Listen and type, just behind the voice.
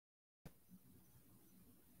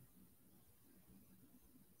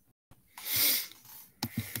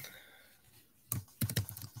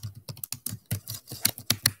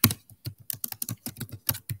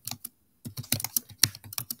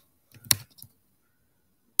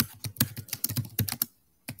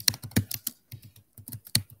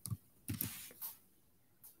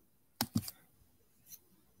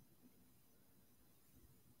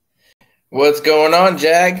What's going on,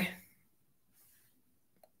 Jag?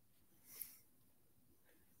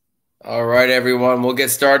 All right, everyone. We'll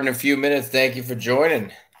get started in a few minutes. Thank you for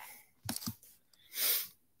joining.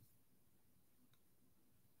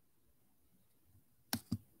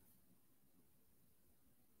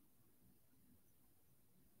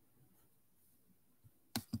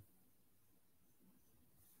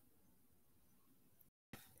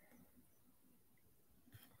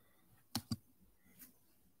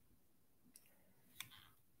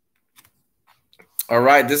 All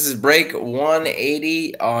right, this is break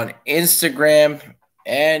 180 on Instagram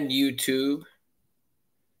and YouTube.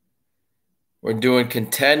 We're doing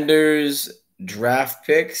contenders draft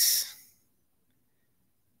picks.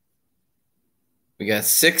 We got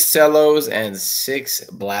 6 cellos and 6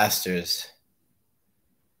 blasters.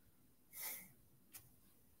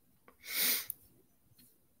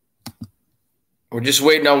 We're just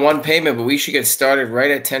waiting on one payment, but we should get started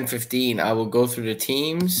right at 10:15. I will go through the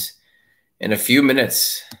teams in a few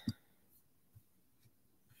minutes.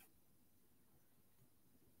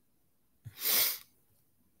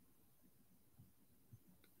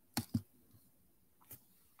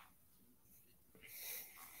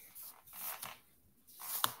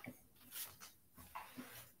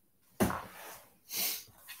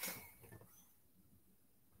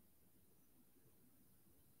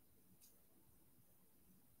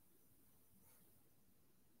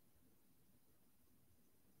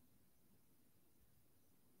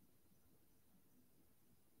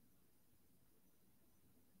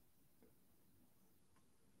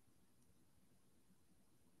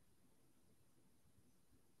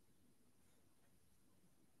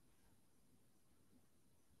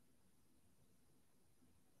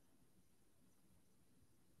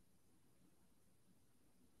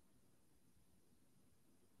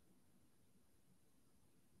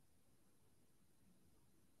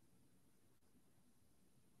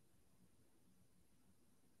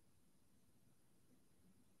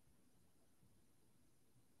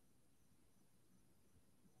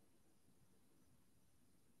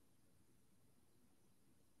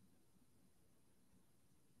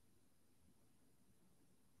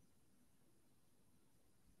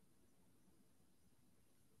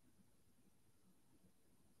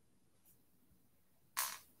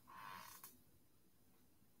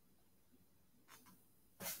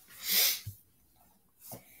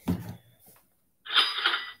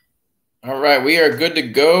 All right, we are good to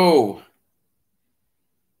go.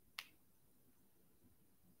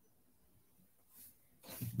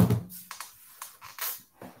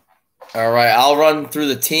 All right, I'll run through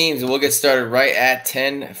the teams and we'll get started right at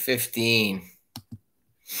 10:15.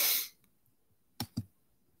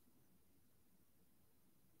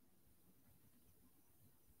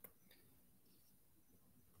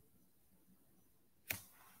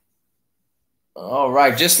 All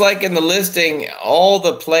right, just like in the listing, all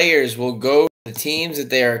the players will go to the teams that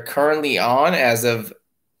they are currently on as of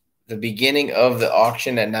the beginning of the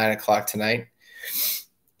auction at 9 o'clock tonight.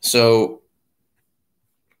 So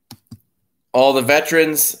all the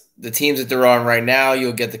veterans, the teams that they're on right now,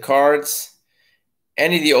 you'll get the cards.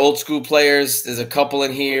 Any of the old school players, there's a couple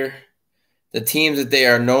in here. The teams that they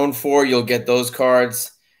are known for, you'll get those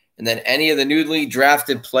cards. And then any of the newly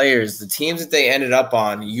drafted players, the teams that they ended up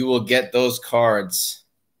on, you will get those cards.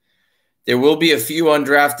 There will be a few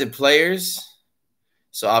undrafted players,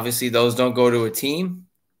 so obviously those don't go to a team.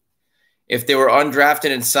 If they were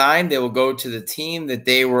undrafted and signed, they will go to the team that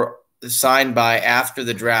they were signed by after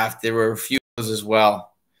the draft. There were a few of those as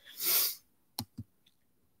well.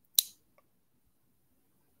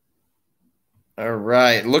 All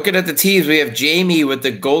right, looking at the teams, we have Jamie with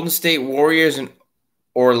the Golden State Warriors and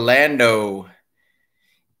Orlando.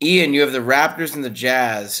 Ian, you have the Raptors and the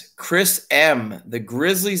Jazz. Chris M, the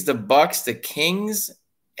Grizzlies, the Bucks, the Kings,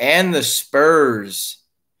 and the Spurs.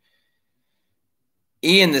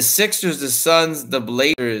 Ian, the Sixers, the Suns, the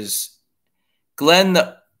Blazers. Glenn,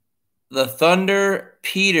 the Thunder.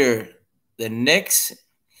 Peter, the Knicks.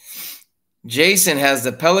 Jason has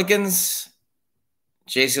the Pelicans.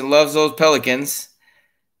 Jason loves those Pelicans.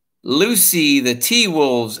 Lucy, the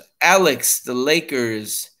T-Wolves. Alex, the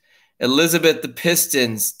Lakers. Elizabeth, the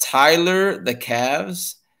Pistons. Tyler, the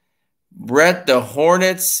Cavs. Brett, the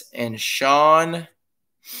Hornets. And Sean,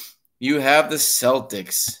 you have the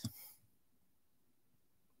Celtics.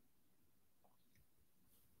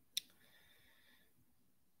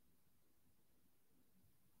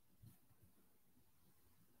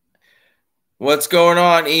 What's going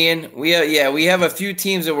on, Ian? We have a few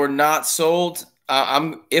teams that were not sold.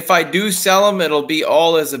 If I do sell them, it'll be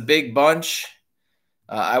all as a big bunch.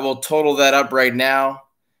 I will total that up right now.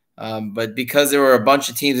 But because there were a bunch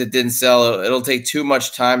of teams that didn't sell, it'll take too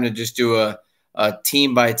much time to just do a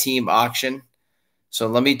team-by-team auction. So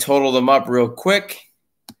let me total them up real quick.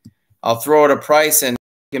 I'll throw out a price and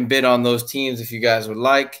you can bid on those teams if you guys would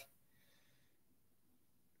like.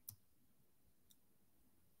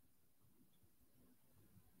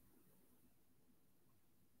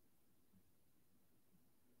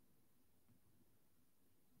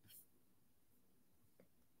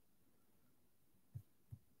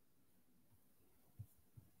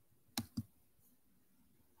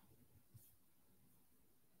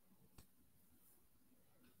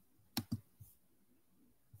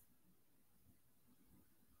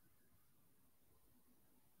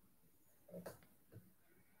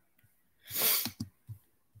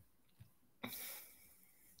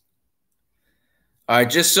 All right,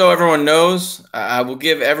 just so everyone knows, I will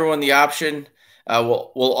give everyone the option.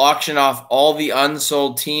 We'll auction off all the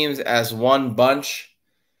unsold teams as one bunch.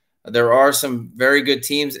 There are some very good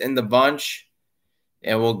teams in the bunch,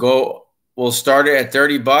 and we'll start it at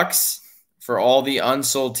 $30 for all the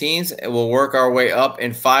unsold teams, and we'll work our way up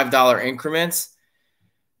in $5 increments.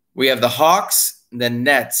 We have the Hawks, the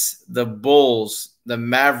Nets, the Bulls, the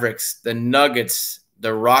Mavericks, the Nuggets,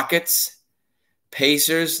 the Rockets,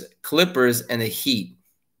 Pacers, Clippers, and the Heat.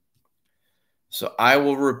 So I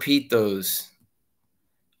will repeat those.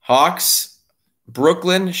 Hawks,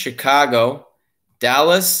 Brooklyn, Chicago,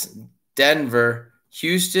 Dallas, Denver,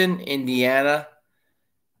 Houston, Indiana,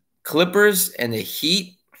 Clippers, and the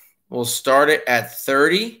Heat. We'll start it at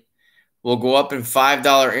 30. We'll go up in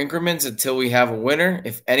 $5 increments until we have a winner.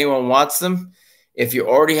 If anyone wants them, if you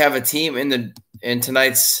already have a team in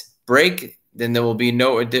tonight's break, then there will be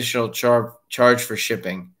no additional charge for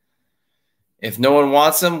shipping. If no one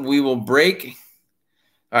wants them, we will break.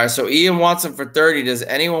 All right, so Ian wants them for 30. Does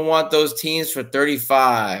anyone want those teams for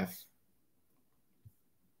 35?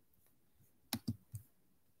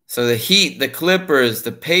 So the Heat, the Clippers,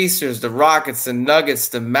 the Pacers, the Rockets, the Nuggets,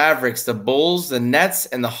 the Mavericks, the Bulls, the Nets,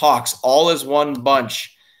 and the Hawks, all as one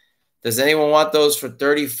bunch. Does anyone want those for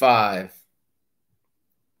 35?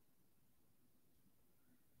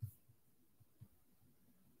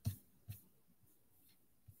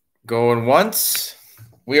 Going once.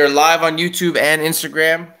 We are live on YouTube and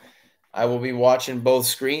Instagram. I will be watching both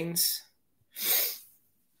screens.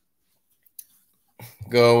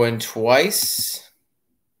 Going twice.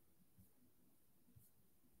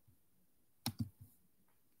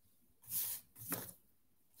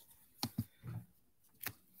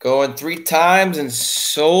 Going 3 times and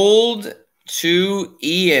sold to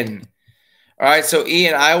Ian. All right, so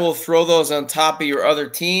Ian, I will throw those on top of your other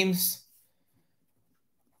teams.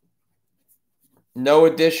 No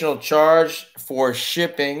additional charge for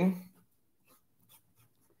shipping.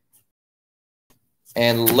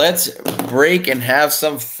 And let's break and have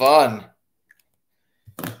some fun.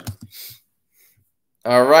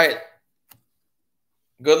 All right.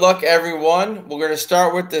 Good luck, everyone. We're going to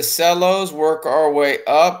start with the cellos, work our way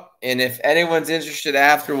up. And if anyone's interested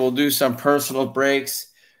after, we'll do some personal breaks.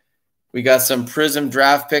 We got some Prism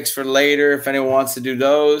draft picks for later if anyone wants to do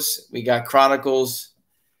those. We got Chronicles,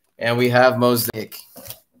 and we have Mosaic.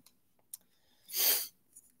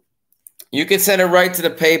 You can send it right to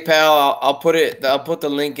the PayPal. I'll put the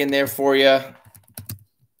link in there for you.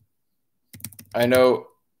 I know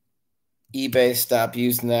eBay stopped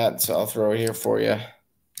using that, so I'll throw it here for you.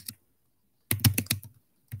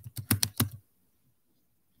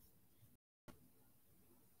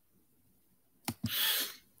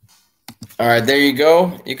 All right, there you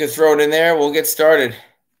go. You can throw it in there. We'll get started.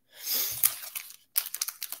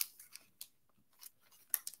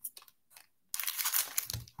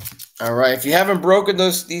 All right, if you haven't broken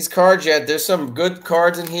these cards yet, there's some good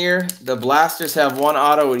cards in here. The Blasters have 1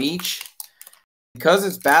 auto in each. Because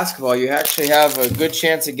it's basketball, you actually have a good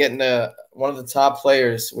chance of getting one of the top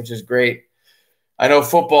players, which is great. I know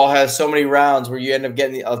football has so many rounds where you end up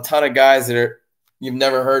getting a ton of guys that you've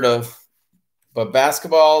never heard of. But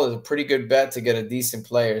basketball is a pretty good bet to get a decent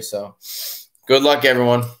player. So good luck,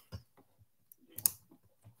 everyone.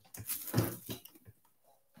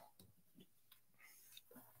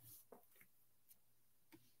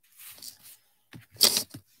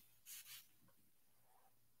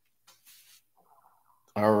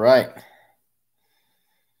 All right.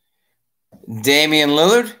 Damian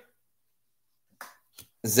Lillard.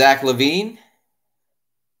 Zach LaVine.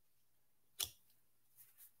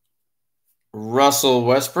 Russell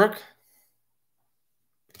Westbrook.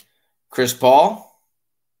 Chris Paul.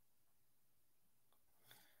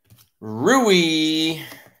 Rui.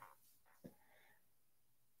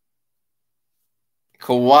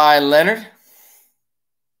 Kawhi Leonard.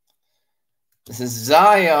 This is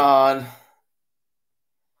Zion.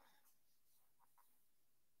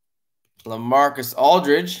 LaMarcus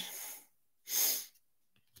Aldridge.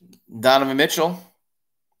 Donovan Mitchell.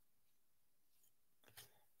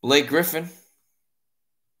 Blake Griffin.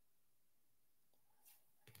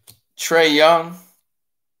 Trae Young.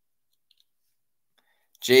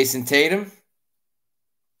 Jason Tatum.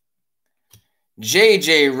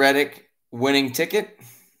 JJ Redick, winning ticket.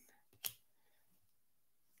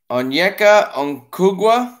 Onyeka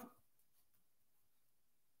Onkugwa.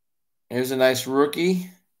 Here's a nice rookie.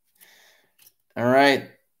 All right.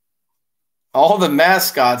 All the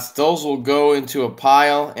mascots, those will go into a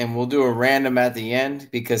pile, and we'll do a random at the end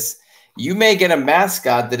because you may get a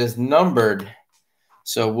mascot that is numbered.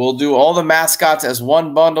 So we'll do all the mascots as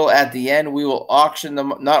one bundle at the end. We will auction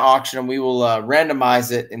them, not auction them, we will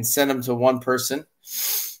randomize it and send them to one person.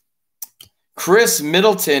 Chris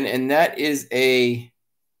Middleton, and that is a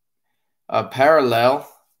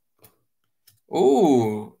parallel.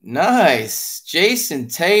 Ooh, nice. Jason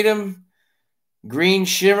Tatum, green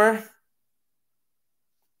shimmer.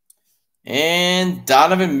 And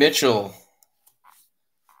Donovan Mitchell.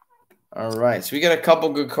 All right, so we got a couple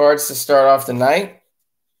good cards to start off the night.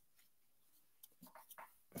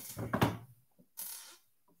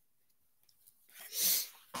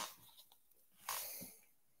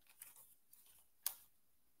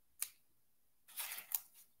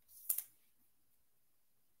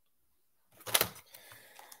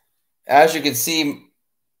 As you can see,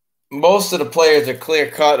 most of the players are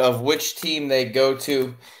clear-cut of which team they go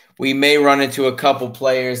to. We may run into a couple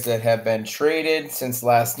players that have been traded since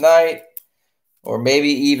last night, or maybe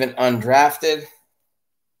even undrafted.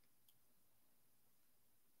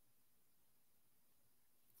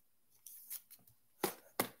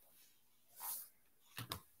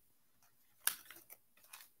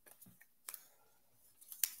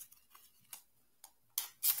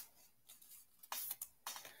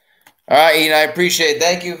 All right, Ian, I appreciate it.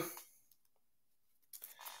 Thank you.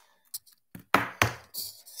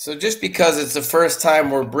 So just because it's the first time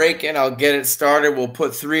we're breaking, I'll get it started. We'll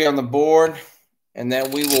put 3 on the board, and then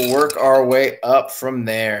we will work our way up from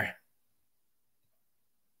there.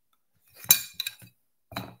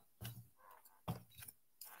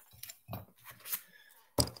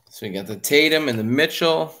 So we got the Tatum and the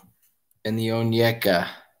Mitchell and the Onyeka.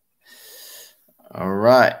 All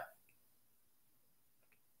right.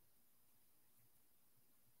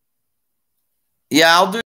 Yeah,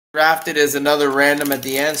 I'll do drafted as another random at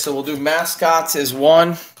the end. So we'll do mascots as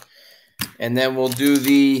one, and then we'll do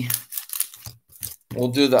the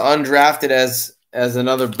undrafted as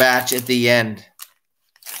another batch at the end.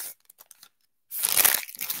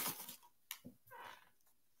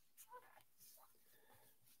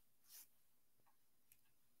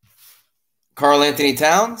 Karl Anthony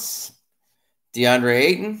Towns, DeAndre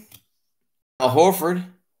Ayton, Al Horford,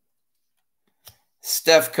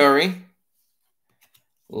 Steph Curry,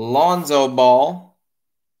 Lonzo Ball,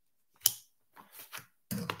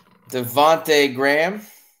 Devontae Graham,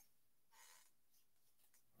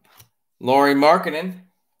 Lauri Markkanen,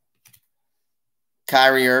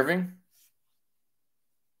 Kyrie Irving,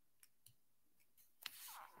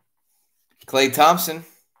 Klay Thompson,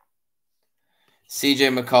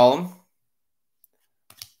 CJ McCollum,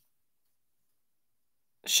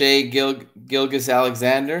 Shai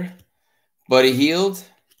Gilgeous-Alexander, Buddy Hield,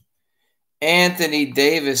 Anthony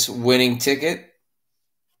Davis, winning ticket.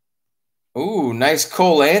 Ooh, nice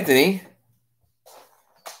Cole Anthony.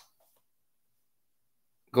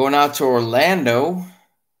 Going out to Orlando.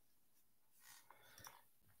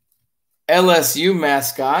 LSU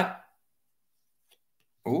mascot.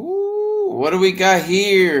 Ooh, what do we got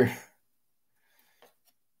here?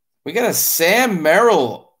 We got a Sam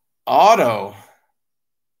Merrill auto.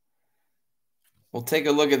 We'll take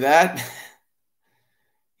a look at that.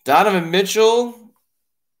 Donovan Mitchell.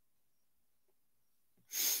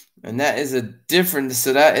 And that is a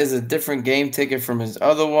different game ticket from his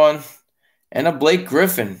other one. And a Blake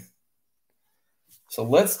Griffin. So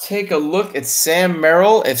let's take a look at Sam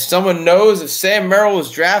Merrill. If someone knows if Sam Merrill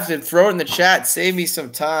was drafted, throw it in the chat. Save me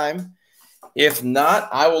some time. If not,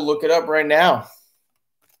 I will look it up right now.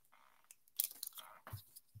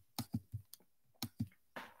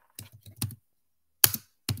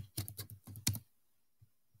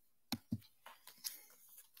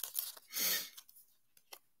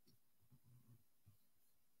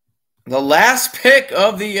 The last pick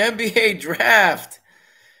of the NBA draft,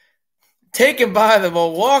 taken by the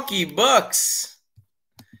Milwaukee Bucks.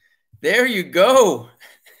 There you go.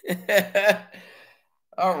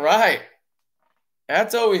 All right.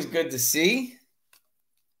 That's always good to see.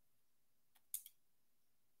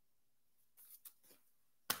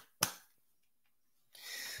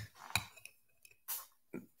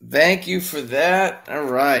 Thank you for that. All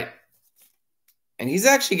right. And he's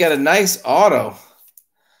actually got a nice auto.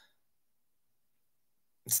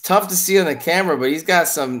 It's tough to see on the camera, but he's got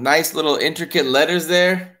some nice little intricate letters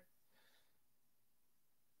there.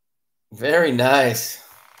 Very nice.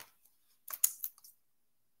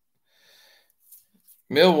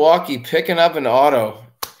 Milwaukee picking up an auto.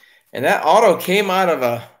 And that auto came out of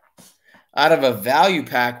a value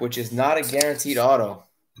pack, which is not a guaranteed auto.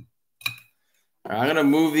 All right, I'm going to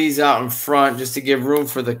move these out in front just to give room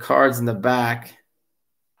for the cards in the back.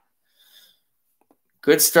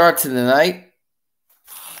 Good start to the night.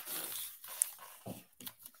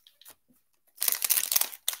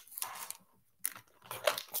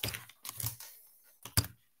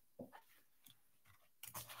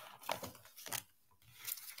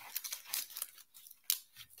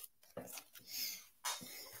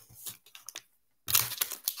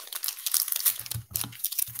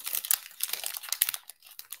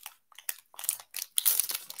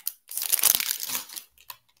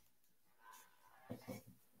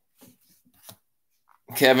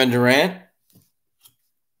 Kevin Durant,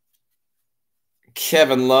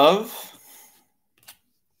 Kevin Love,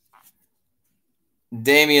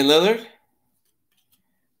 Damian Lillard,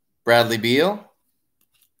 Bradley Beal,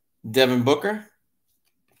 Devin Booker,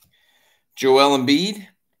 Joel Embiid,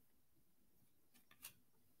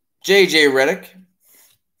 J.J. Redick,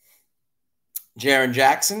 Jaren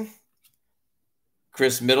Jackson,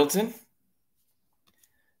 Chris Middleton,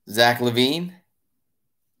 Zach LaVine,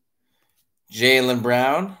 Jaylen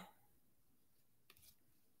Brown,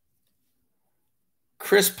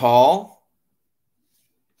 Chris Paul,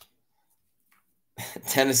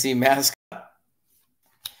 Tennessee mascot,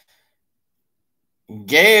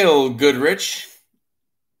 Gail Goodrich.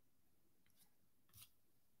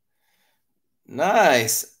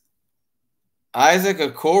 Nice. Isaac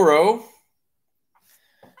Okoro.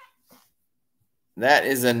 That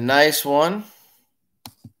is a nice one.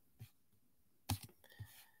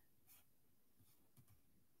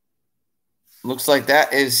 Looks like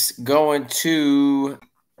that is going to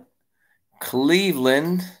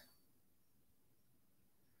Cleveland.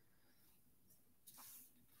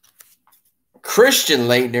 Christian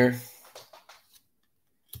Laettner.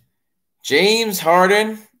 James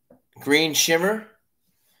Harden, Green Shimmer,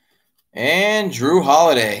 and Drew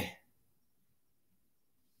Holiday.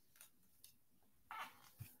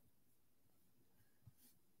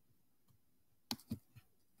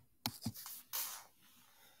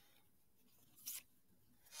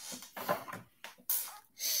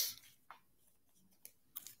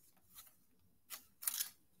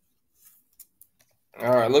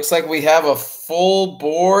 All right, looks like we have a full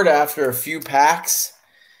board after a few packs,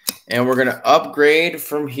 and we're going to upgrade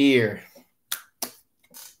from here.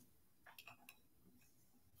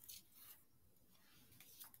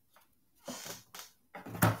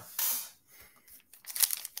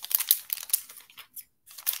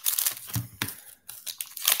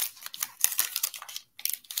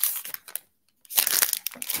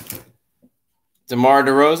 DeMar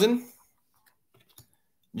DeRozan,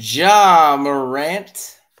 Ja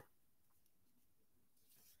Morant,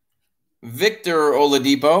 Victor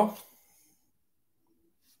Oladipo,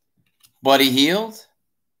 Buddy Hield,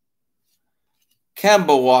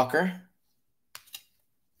 Kemba Walker,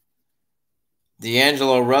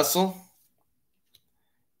 D'Angelo Russell,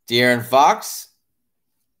 De'Aaron Fox,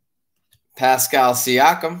 Pascal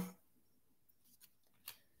Siakam,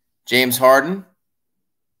 James Harden,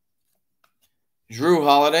 Drew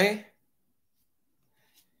Holiday,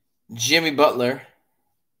 Jimmy Butler,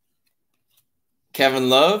 Kevin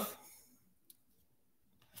Love,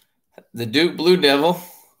 the Duke Blue Devil,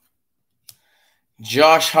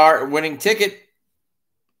 Josh Hart winning ticket,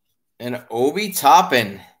 and Obi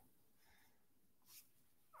Toppin.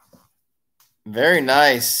 Very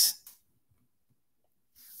nice.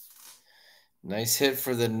 Nice hit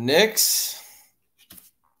for the Knicks.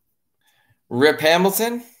 Rip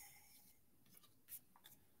Hamilton.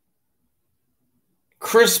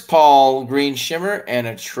 Chris Paul, Green Shimmer, and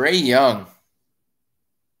a Trae Young.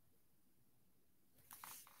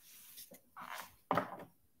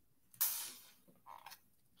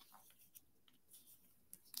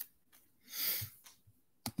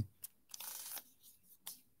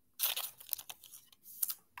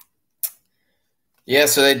 Yeah,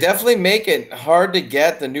 so they definitely make it hard to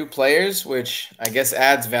get the new players, which I guess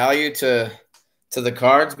adds value to the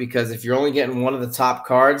cards, because if you're only getting one of the top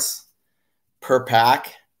cards per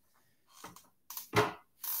pack,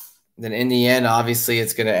 then in the end, obviously,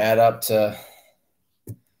 it's going to add up to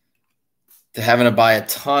having to buy a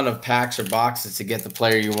ton of packs or boxes to get the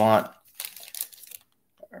player you want.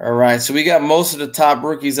 All All right, so we got most of the top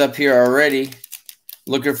rookies up here already.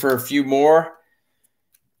 Looking for a few more.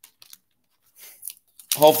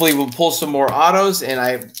 Hopefully we'll pull some more autos. And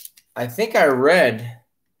I think I read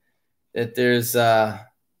that there's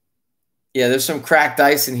there's some cracked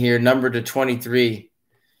ice in here, numbered to 23.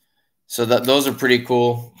 So those are pretty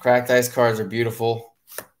cool. Cracked ice cards are beautiful.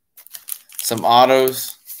 Some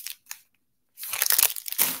autos.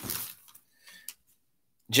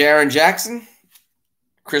 Jaren Jackson,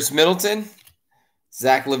 Chris Middleton,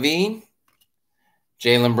 Zach LaVine,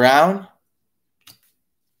 Jaylen Brown,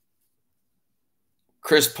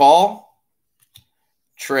 Chris Paul,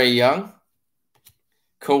 Trae Young,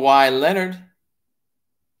 Kawhi Leonard,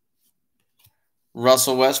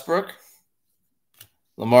 Russell Westbrook,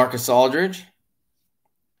 LaMarcus Aldridge,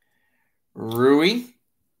 Rui,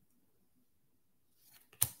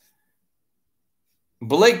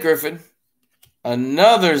 Blake Griffin,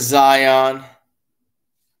 another Zion,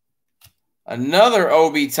 another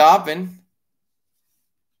Obi Toppin,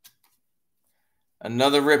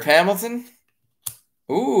 another Rip Hamilton.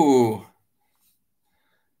 Ooh.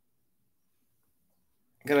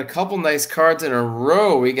 Got a couple nice cards in a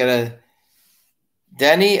row. We got a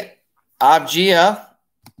Denny Abgia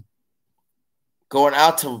going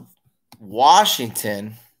out to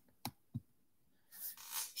Washington.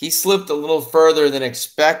 He slipped a little further than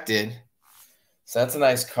expected. So that's a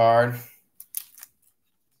nice card.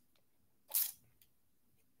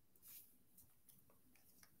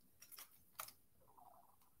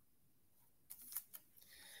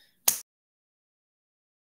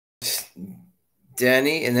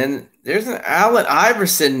 Denny, and then there's an Allen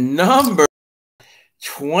Iverson number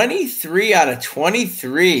 23 out of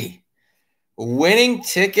 23. Winning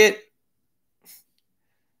ticket.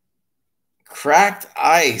 Cracked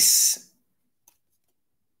ice.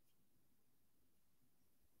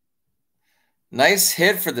 Nice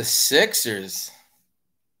hit for the Sixers.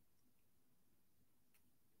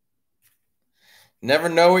 Never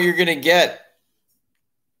know what you're going to get.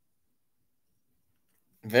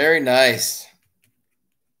 Very nice.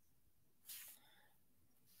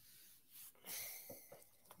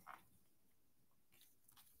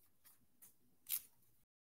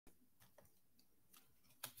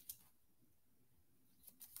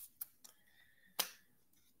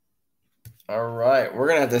 All right, we're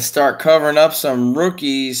going to have to start covering up some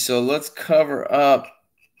rookies. So let's cover up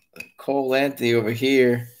Cole Anthony over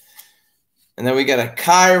here. And then we got a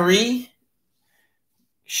Kyrie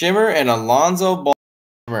Shimmer and Alonzo Ball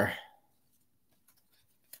Shimmer.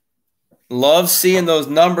 Love seeing those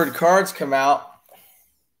numbered cards come out.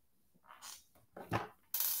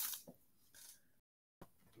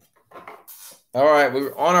 All right,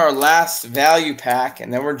 we're on our last value pack,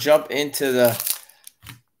 and then we're jumping into the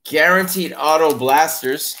Guaranteed Auto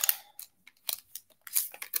Blasters.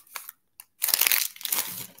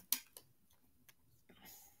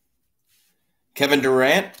 Kevin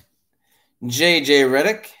Durant, J.J.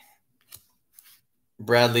 Redick,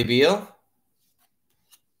 Bradley Beal,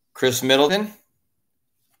 Chris Middleton,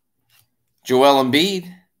 Joel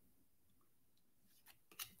Embiid,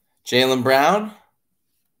 Jaylen Brown,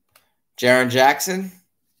 Jaren Jackson,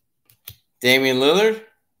 Damian Lillard,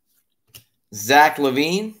 Zach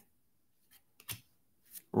LaVine,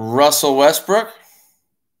 Russell Westbrook,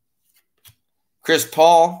 Chris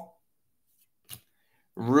Paul,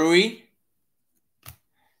 Rui,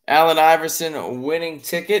 Allen Iverson winning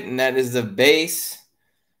ticket, and that is the base.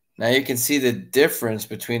 Now you can see the difference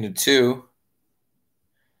between the two.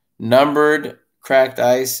 Numbered cracked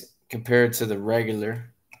ice compared to the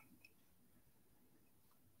regular.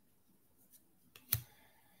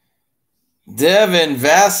 Devin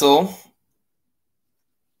Vassell.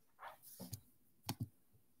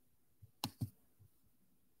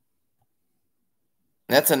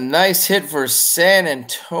 That's a nice hit for San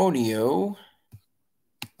Antonio.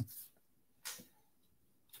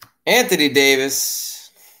 Anthony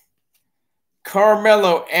Davis.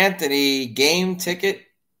 Carmelo Anthony game ticket.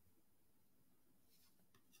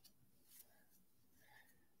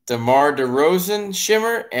 DeMar DeRozan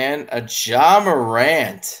shimmer and a Ja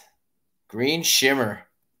Morant green shimmer.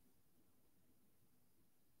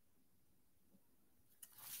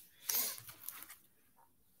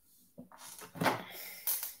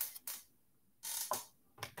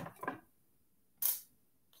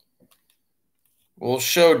 We'll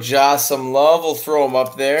show Ja some love. We'll throw him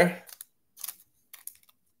up there.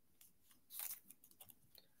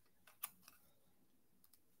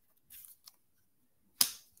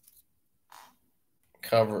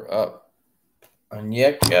 Cover up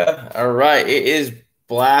Onyeka. All right, it is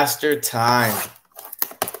blaster time.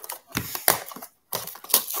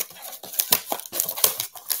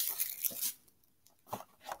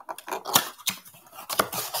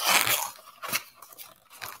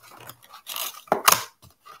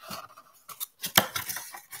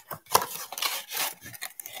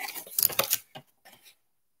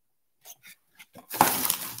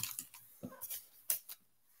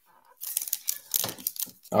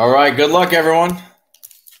 All right, good luck, everyone.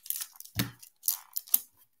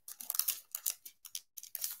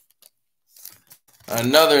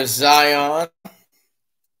 Another Zion.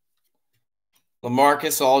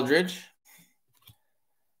 LaMarcus Aldridge.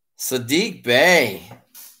 Sadiq Bey.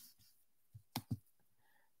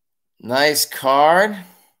 Nice card.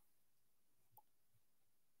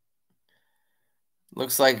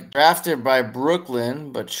 Looks like drafted by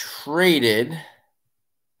Brooklyn, but traded.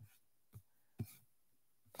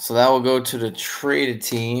 So that will go to the traded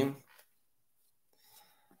team.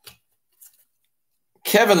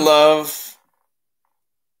 Kevin Love.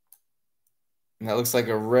 That looks like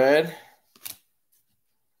a red.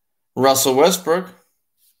 Russell Westbrook.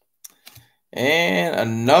 And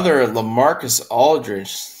another LaMarcus Aldridge.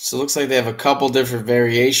 So it looks like they have a couple different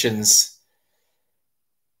variations.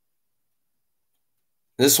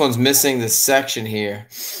 This one's missing the section here.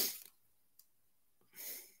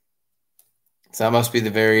 So that must be the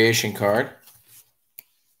variation card.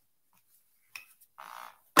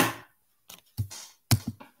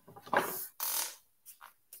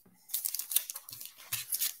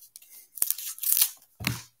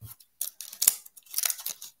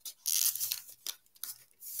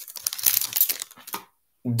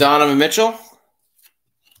 Donovan Mitchell.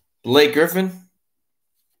 Blake Griffin.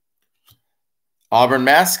 Auburn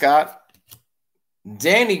mascot.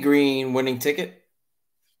 Danny Green winning ticket.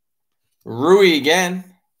 Rui again.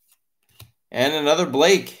 And another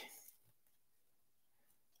Blake.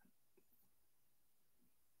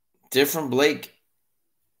 Different Blake.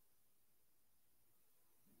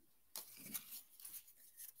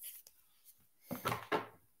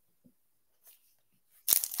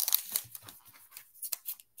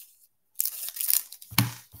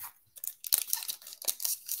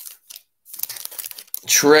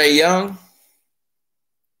 Trae Young.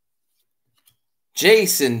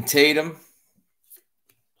 Jason Tatum.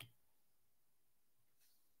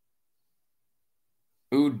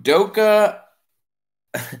 Udoka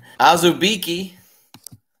Azubike.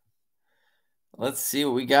 Let's see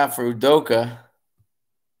what we got for Udoka.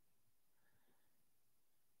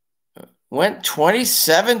 Went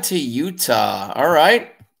 27 to Utah. All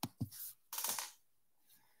right.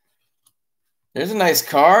 There's a nice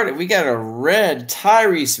card. We got a red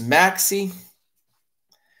Tyrese Maxey.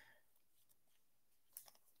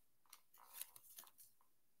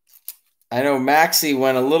 I know Maxey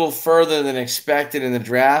went a little further than expected in the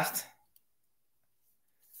draft.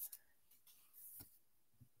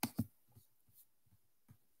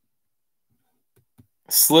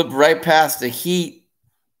 Slipped right past the Heat.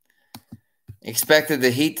 Expected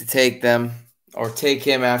the Heat to take them or take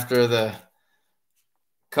him after the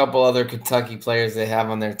couple other Kentucky players they have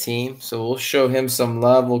on their team. So we'll show him some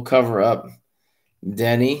love. We'll cover up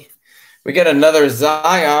Denny. We got another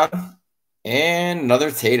Zion and another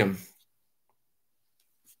Tatum.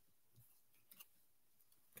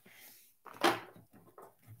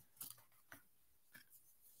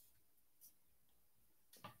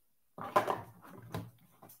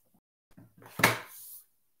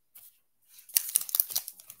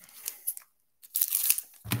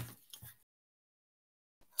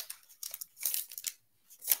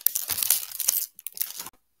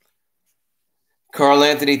 Karl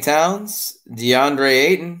Anthony Towns, DeAndre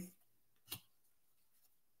Ayton,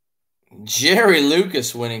 Jerry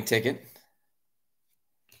Lucas winning ticket,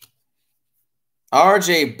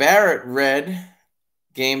 RJ Barrett red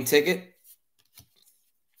game ticket,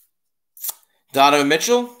 Donovan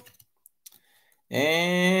Mitchell,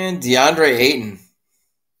 and DeAndre Ayton.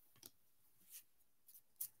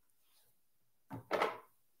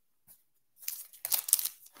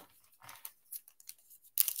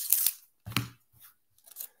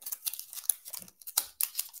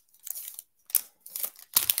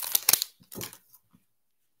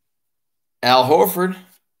 Al Horford,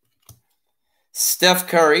 Steph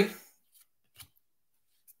Curry,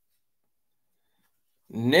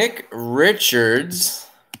 Nick Richards.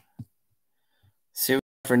 See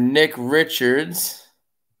for Nick Richards.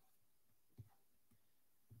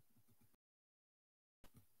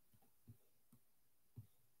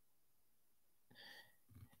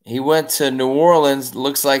 He went to New Orleans.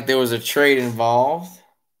 Looks like there was a trade involved.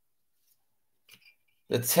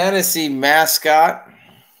 The Tennessee mascot,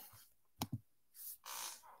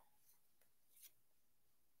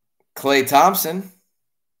 Klay Thompson.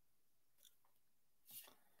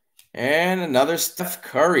 And another Steph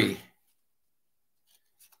Curry.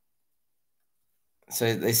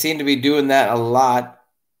 So they seem to be doing that a lot.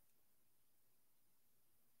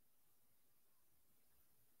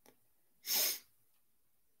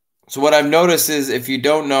 So what I've noticed is if you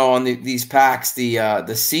don't know on these packs,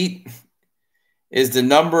 the seat is the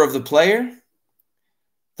number of the player.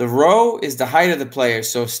 The row is the height of the player.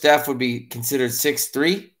 So Steph would be considered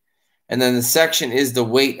 6'3". And then the section is the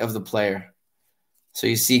weight of the player. So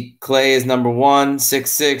you see Clay is number 1,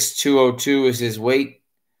 6'6", 202 is his weight.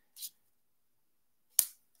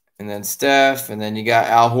 And then Steph, and then you got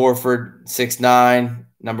Al Horford, 6'9",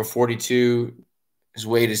 number 42. His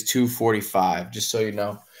weight is 245, just so you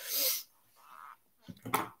know.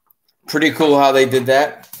 Pretty cool how they did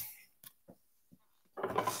that.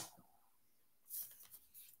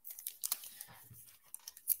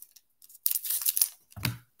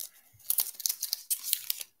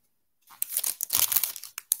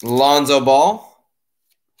 Lonzo Ball,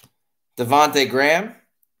 Devontae Graham,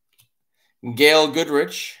 Gail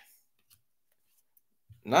Goodrich.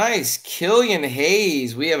 Nice. Killian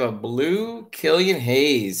Hayes. We have a blue Killian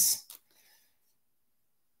Hayes.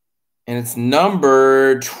 And it's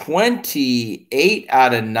number 28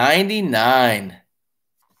 out of 99.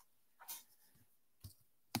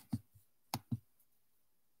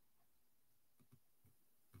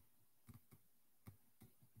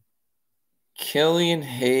 Killian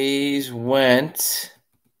Hayes went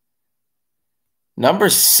number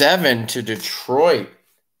 7 to Detroit.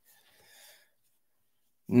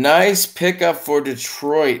 Nice pickup for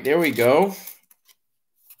Detroit. There we go.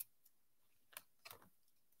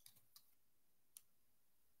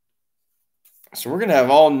 So we're going to have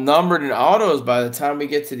all numbered and autos by the time we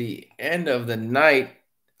get to the end of the night.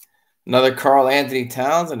 Another Karl Anthony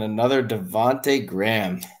Towns and another Devontae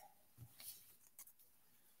Graham.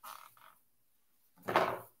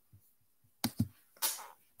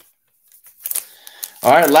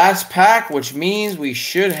 All right, last pack, which means we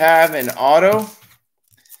should have an auto.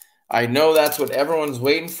 I know that's what everyone's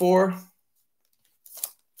waiting for.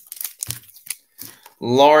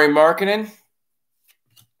 Lauri Markkanen,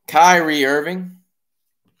 Kyrie Irving,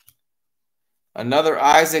 another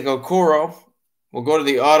Isaac Okoro. We'll go to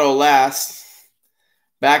the auto last.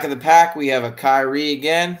 Back of the pack, we have a Kyrie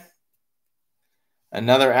again,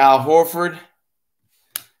 another Al Horford,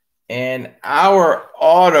 and our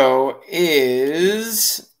auto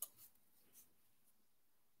is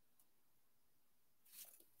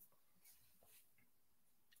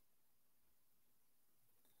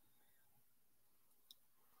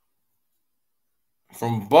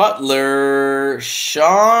from Butler,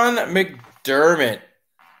 Sean McDermott.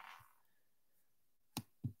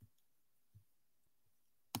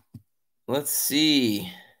 Let's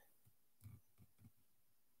see.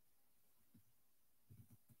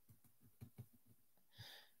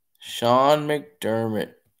 Sean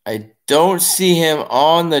McDermott. I don't see him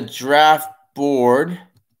on the draft board.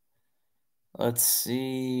 Let's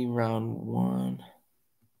see, round 1.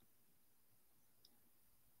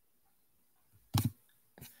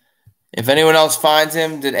 If anyone else finds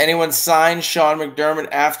him, did anyone sign Sean McDermott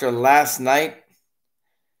after last night?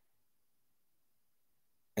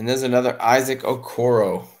 And there's another Isaac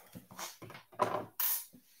Okoro.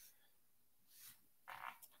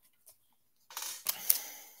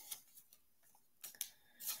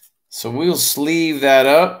 So we'll sleeve that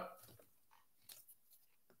up.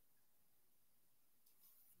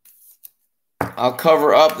 I'll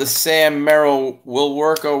cover up the Sam Merrill. We'll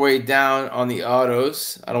work our way down on the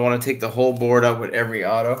autos. I don't want to take the whole board up with every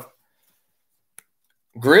auto.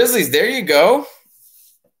 Grizzlies, there you go.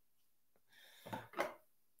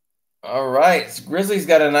 All right, so Grizzlies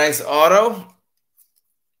got a nice auto.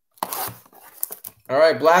 All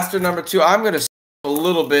right, blaster number 2. I'm going to a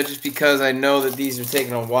little bit just because I know that these are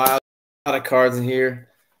taking a while. A lot of cards in here.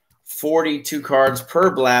 42 cards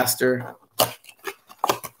per blaster.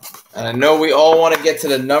 And I know we all want to get to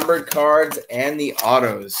the numbered cards and the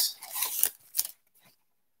autos.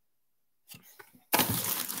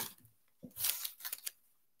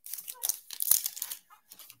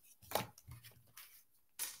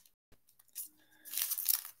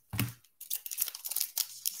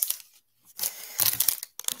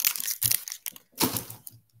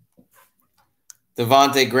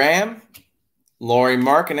 Devontae Graham, Lauri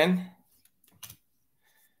Markkanen,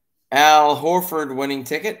 Al Horford winning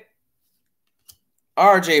ticket,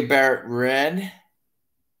 RJ Barrett red,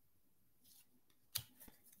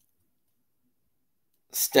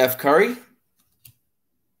 Steph Curry,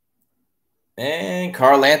 and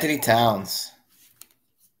Karl Anthony Towns.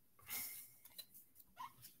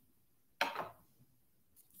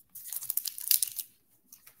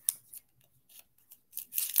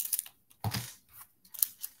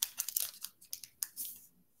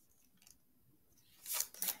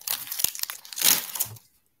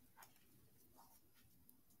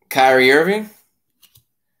 Kyrie Irving,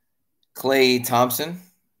 Klay Thompson,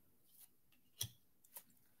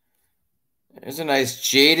 There's a nice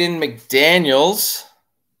Jaden McDaniels.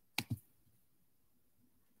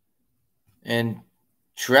 And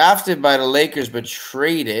drafted by the Lakers but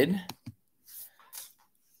traded.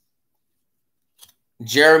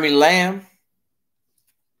 Jeremy Lamb.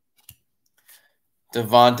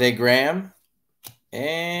 Devontae Graham.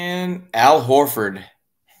 And Al Horford.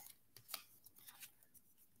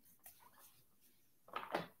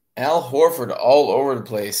 Al Horford all over the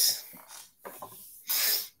place.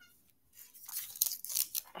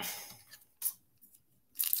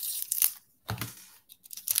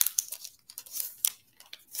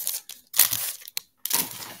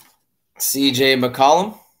 CJ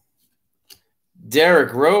McCollum.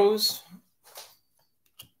 Derrick Rose.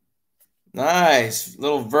 Nice.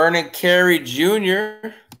 Little Vernon Carey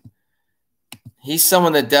Jr. He's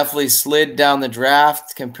someone that definitely slid down the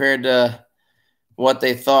draft compared to what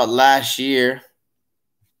they thought last year.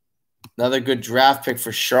 Another good draft pick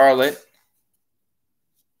for Charlotte.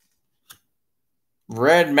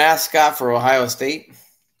 Red mascot for Ohio State.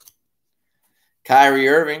 Kyrie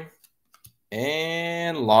Irving.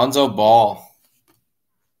 And Lonzo Ball.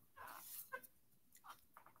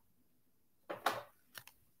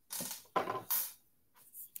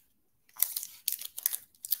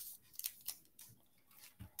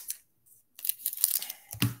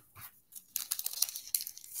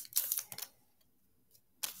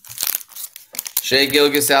 Shai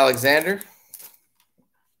Gilgeous-Alexander.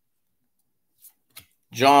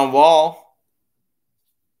 John Wall.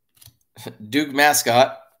 Duke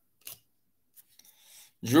mascot.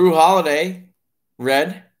 Drew Holiday.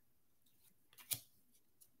 Red.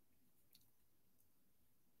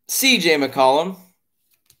 CJ McCollum.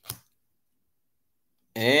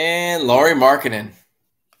 And Lauri Markkanen.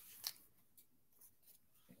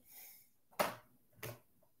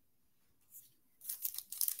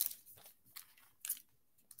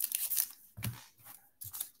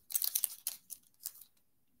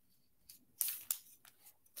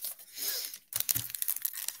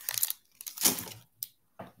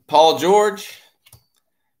 Paul George.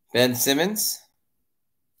 Ben Simmons.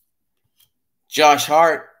 Josh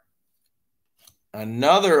Hart.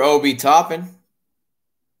 Another Obi Toppin.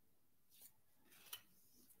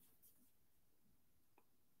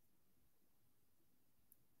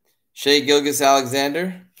 Shai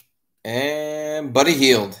Gilgeous-Alexander. And Buddy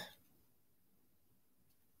Hield.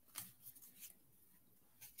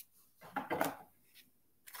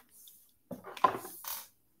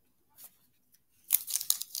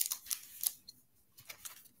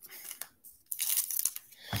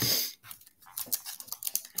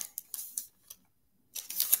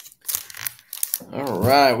 All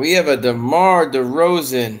right, we have a DeMar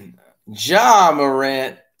DeRozan, Ja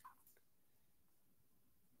Morant,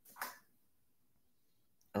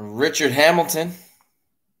 Richard Hamilton.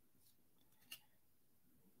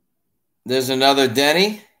 There's another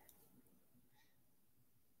Denny.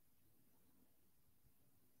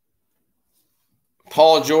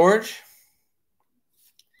 Paul George.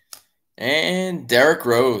 And Derrick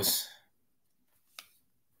Rose.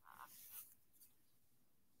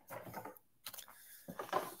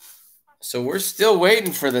 So we're still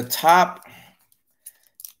waiting for the top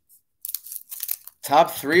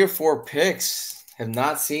 3 or 4 picks. Have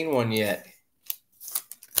not seen one yet.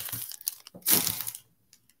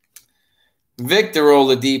 Victor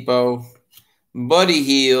Oladipo, Buddy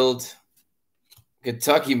Hield,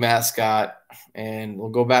 Kentucky mascot, and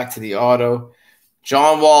we'll go back to the auto.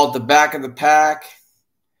 John Wall at the back of the pack,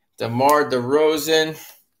 DeMar DeRozan,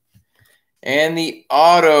 and the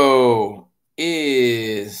auto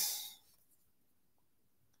is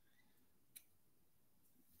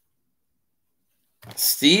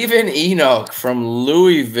Steven Enoch from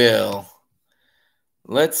Louisville.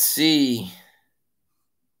 Let's see.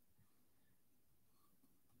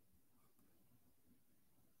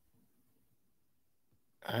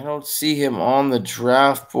 I don't see him on the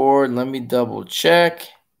draft board. Let me double check.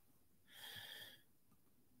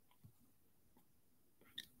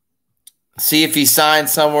 See if he signed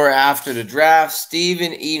somewhere after the draft.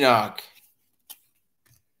 Steven Enoch.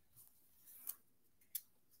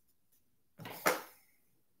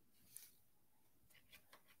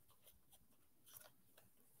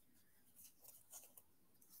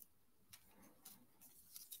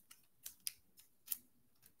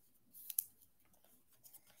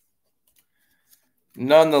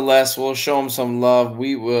 Nonetheless, we'll show him some love.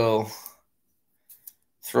 We will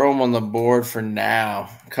throw him on the board for now.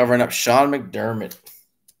 Covering up Sean McDermott.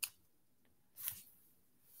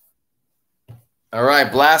 All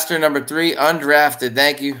right, blaster number 3, undrafted.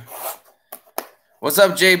 Thank you. What's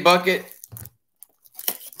up, Jay Bucket?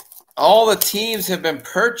 All the teams have been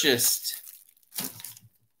purchased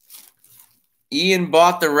Ian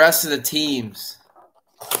bought the rest of the teams.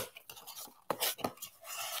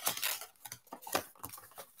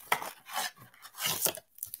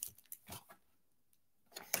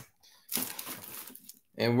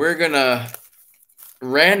 And we're going to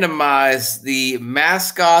randomize the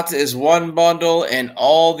mascots as one bundle and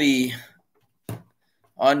all the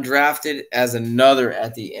undrafted as another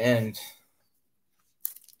at the end.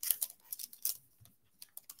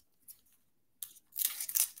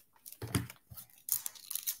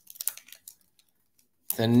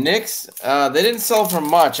 The Knicks, they didn't sell for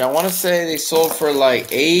much. I want to say they sold for like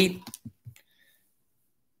 8.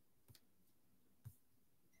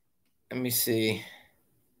 Let me see.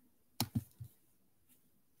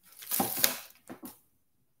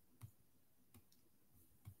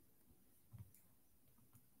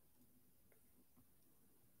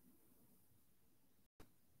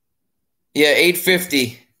 Yeah,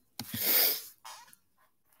 $850.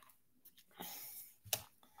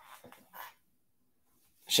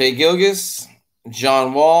 Shea Gilgeous,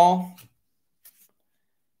 John Wall.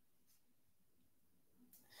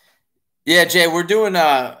 Yeah, Jay, we're doing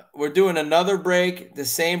another break, the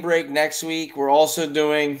same break next week. We're also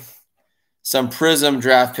doing some Prism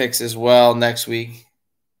draft picks as well next week.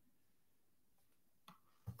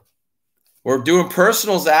 We're doing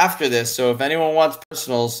personals after this, so if anyone wants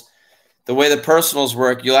personals, the way the personals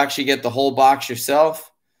work, you'll actually get the whole box yourself.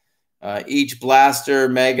 Each blaster,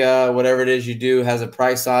 mega, whatever it is you do has a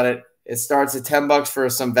price on it. It starts at $10 for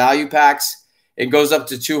some value packs. It goes up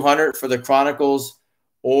to $200 for the Chronicles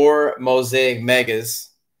or Mosaic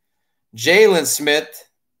Megas. Jalen Smith,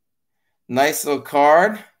 nice little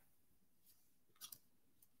card.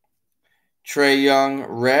 Trae Young,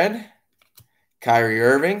 red. Kyrie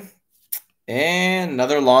Irving, and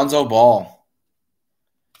another Lonzo Ball.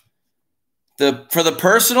 For the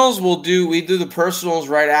personals, we do the personals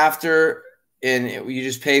right after, and you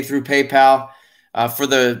just pay through PayPal. For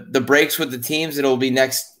the breaks with the teams, it'll be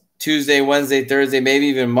next Tuesday, Wednesday, Thursday, maybe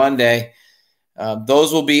even Monday.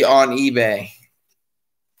 Those will be on eBay.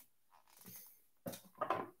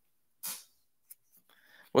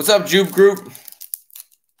 What's up, Jupe Group?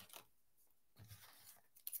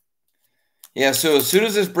 Yeah, so as soon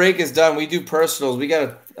as this break is done, we do personals. We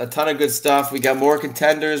got a ton of good stuff. We got more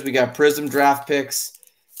contenders. We got Prism draft picks,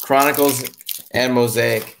 Chronicles, and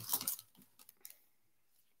Mosaic.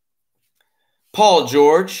 Paul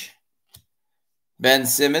George, Ben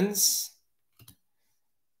Simmons,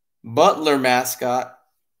 Butler mascot,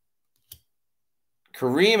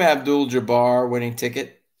 Kareem Abdul-Jabbar winning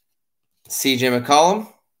ticket, CJ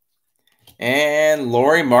McCollum, and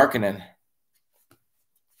Lauri Markkanen.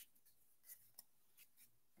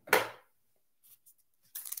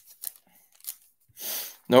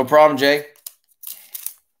 No problem, Jay.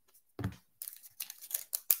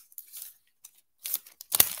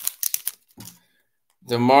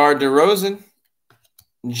 DeMar DeRozan,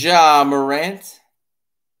 Ja Morant,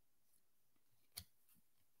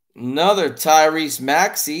 another Tyrese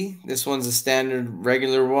Maxey. This one's a standard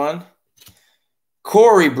regular one.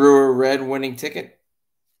 Corey Brewer, red winning ticket.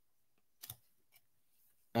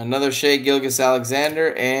 Another Shea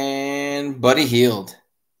Gilgeous-Alexander, and Buddy Hield.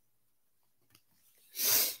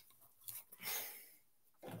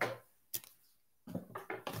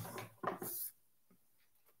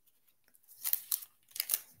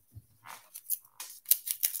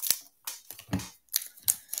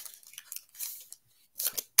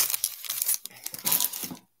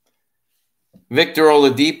 Victor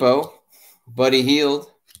Oladipo, Buddy Hield,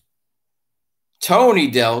 Tony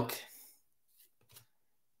Delk,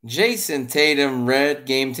 Jason Tatum, red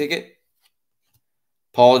game ticket,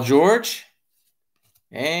 Paul George,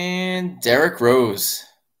 and Derrick Rose.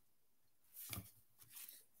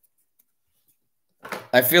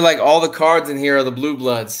 I feel like all the cards in here are the Blue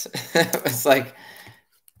Bloods. It's like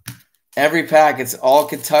every pack, it's all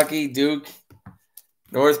Kentucky, Duke,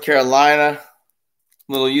 North Carolina,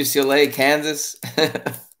 little UCLA, Kansas,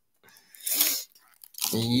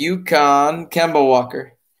 UConn, Kemba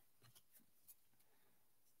Walker,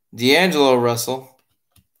 D'Angelo Russell.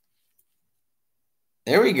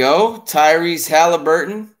 There we go. Tyrese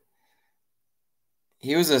Halliburton.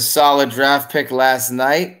 He was a solid draft pick last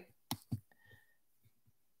night.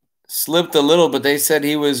 Slipped a little, but they said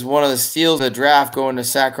he was one of the steals of the draft going to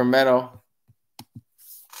Sacramento.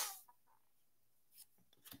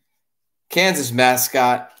 Kansas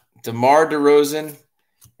mascot, DeMar DeRozan,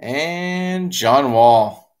 and John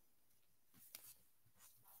Wall.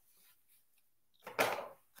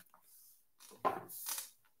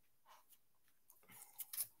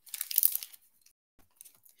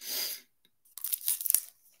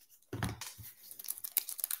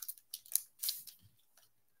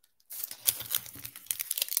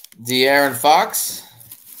 De'Aaron Fox.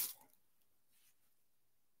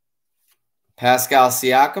 Pascal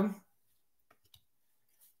Siakam.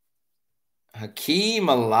 Hakeem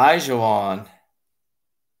Olajuwon.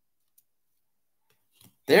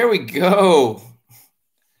 There we go.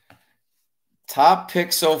 Top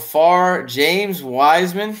pick so far, James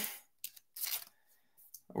Wiseman.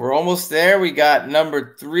 We're almost there. We got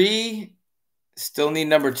number 3. Still need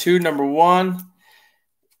number 2, number 1.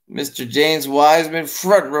 Mr. James Wiseman,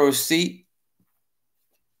 front row seat.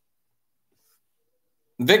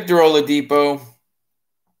 Victor Oladipo.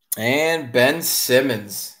 And Ben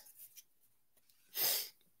Simmons.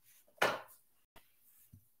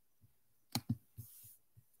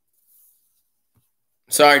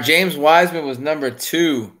 Sorry, James Wiseman was number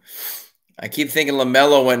 2. I keep thinking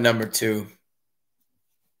LaMelo went number 2.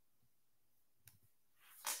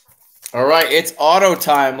 All right, it's auto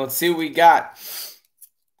time. Let's see what we got.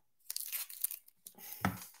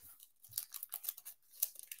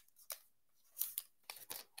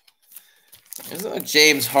 There's a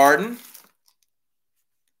James Harden.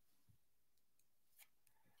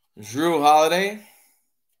 Drew Holiday.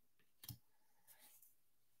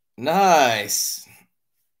 Nice.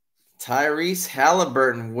 Tyrese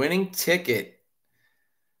Halliburton winning ticket.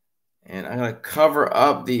 And I'm going to cover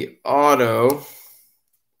up the auto.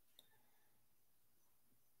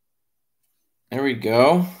 There we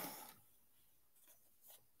go.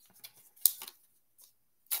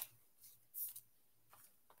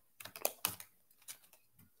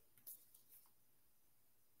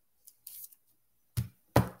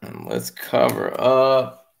 And let's cover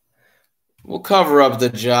up. We'll cover up the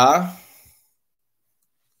Ja.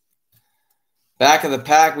 Back of the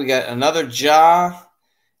pack, we got another Ja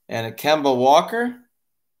and a Kemba Walker.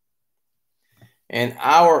 And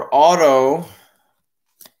our auto,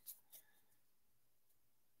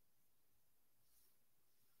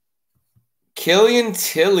 Killian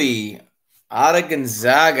Tilly out of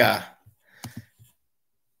Gonzaga.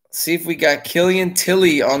 See if we got Killian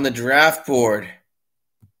Tilly on the draft board.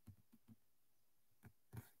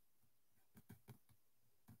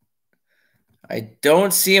 I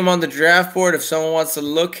don't see him on the draft board. If someone wants to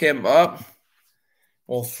look him up,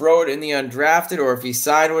 we'll throw it in the undrafted, or if he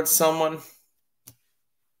signed with someone.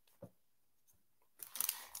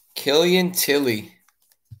 Killian Tilly.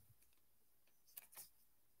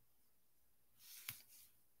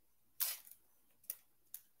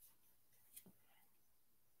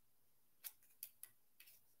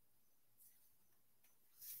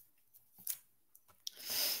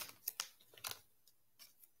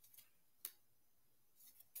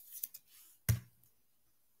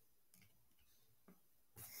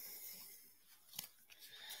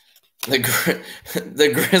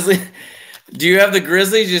 The Grizzlies. Do you have the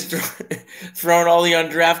Grizzlies just throwing all the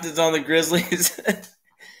undrafteds on the Grizzlies?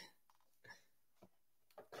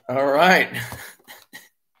 All right.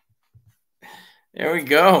 There we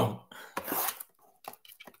go.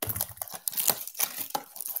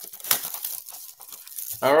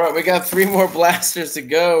 All right, we got 3 more blasters to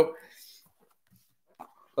go.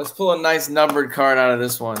 Let's pull a nice numbered card out of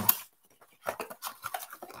this one.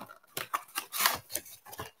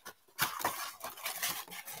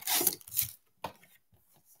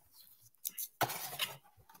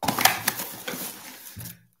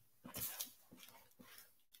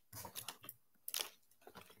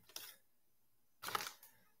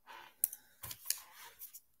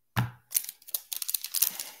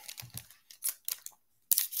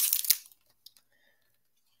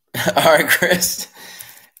 All right, Chris.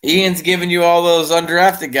 Ian's giving you all those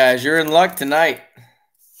undrafted guys. You're in luck tonight.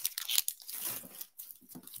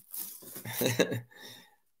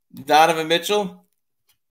 Donovan Mitchell.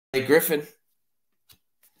 Griffin.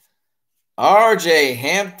 RJ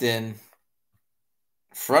Hampton.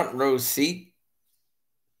 Front row seat.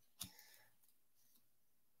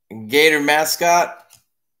 Gator mascot.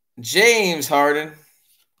 James Harden.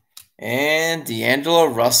 And D'Angelo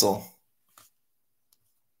Russell.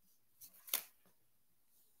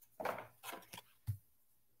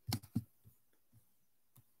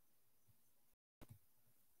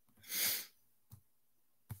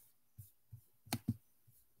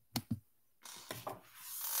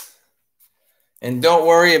 And don't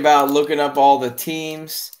worry about looking up all the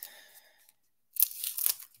teams.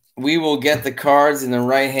 We will get the cards in the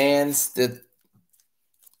right hands. The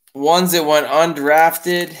ones that went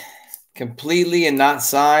undrafted completely and not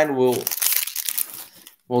signed, we'll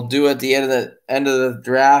do at the end of the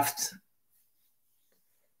draft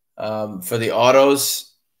for the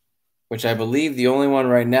autos, which I believe the only one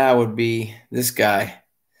right now would be this guy,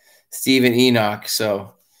 Steven Enoch.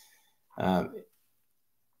 So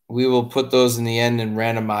We will put those in the end and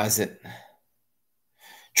randomize it.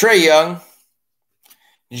 Trae Young,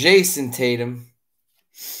 Jason Tatum,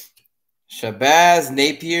 Shabazz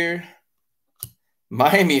Napier,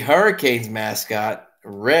 Miami Hurricanes mascot,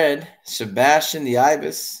 Red, Sebastian the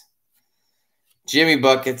Ibis, Jimmy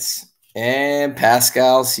Buckets, and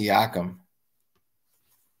Pascal Siakam.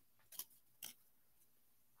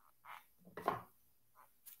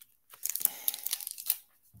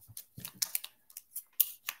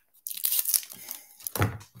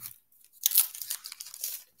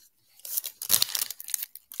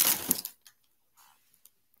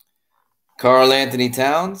 Karl Anthony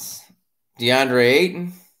Towns, DeAndre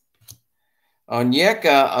Ayton,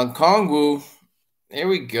 Onyeka Okongwu. There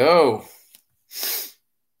we go.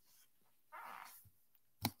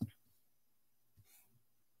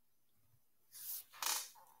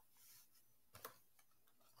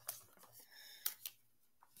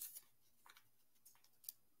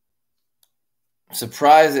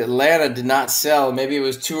 Surprised Atlanta did not sell. Maybe it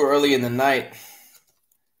was too early in the night.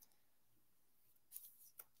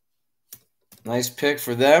 Nice pick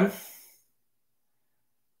for them.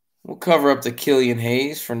 We'll cover up the Killian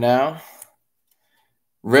Hayes for now.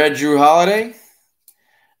 Red Drew Holiday,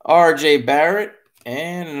 R.J. Barrett,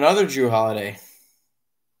 and another Drew Holiday.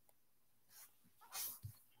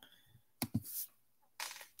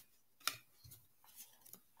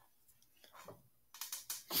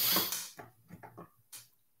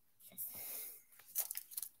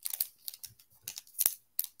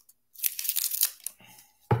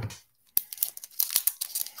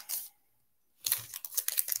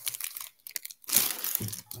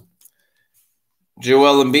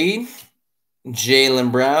 Joel Embiid,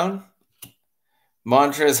 Jaylen Brown,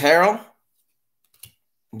 Montrezl Harrell,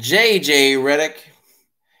 J.J. Redick,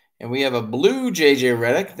 and we have a blue J.J.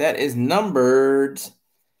 Redick that is numbered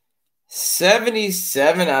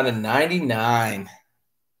 77 out of 99.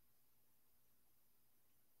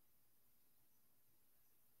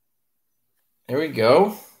 There we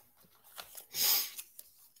go.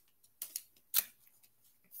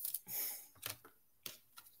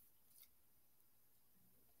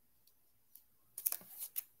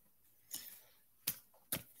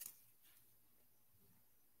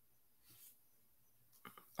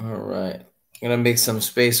 All right. I'm going to make some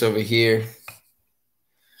space over here.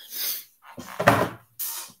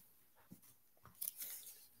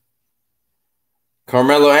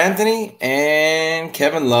 Carmelo Anthony and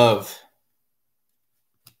Kevin Love.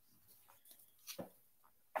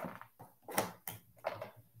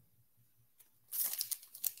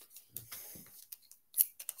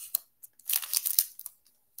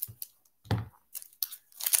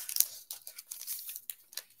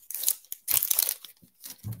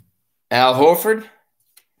 Al Horford,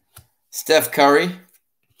 Steph Curry,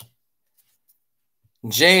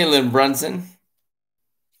 Jalen Brunson,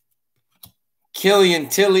 Killian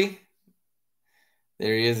Tilly,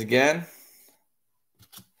 there he is again,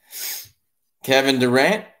 Kevin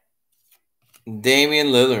Durant, Damian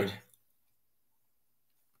Lillard.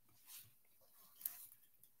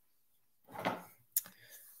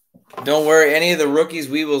 Don't worry, any of the rookies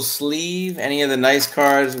we will sleeve, any of the nice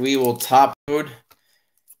cards we will top load.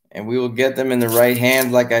 And we will get them in the right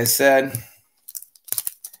hand, like I said.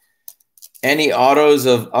 Any autos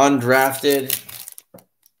of undrafted,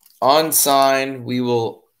 unsigned, we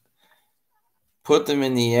will put them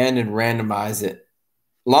in the end and randomize it.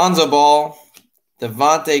 Lonzo Ball,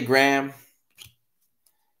 Devontae Graham,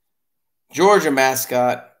 Georgia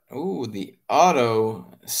mascot. Ooh, the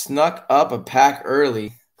auto snuck up a pack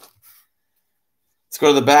early. Let's go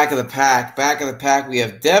to the back of the pack. Back of the pack, we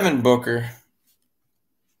have Devin Booker,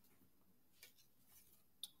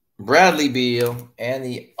 Bradley Beal, and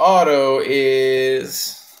the auto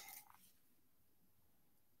is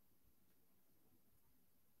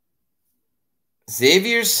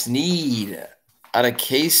Xavier Sneed out of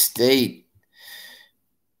K-State.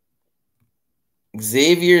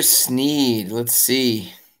 Xavier Sneed, let's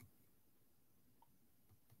see.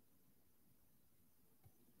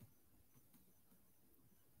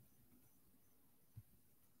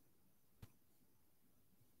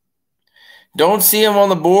 Don't see him on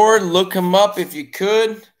the board. Look him up if you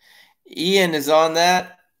could. Ian is on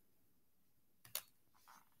that.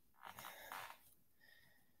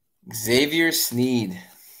 Xavier Sneed.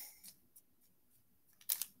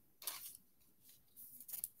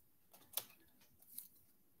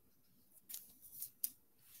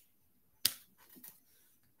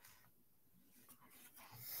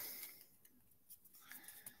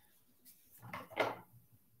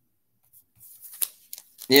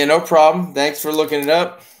 Yeah, no problem. Thanks for looking it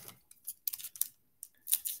up.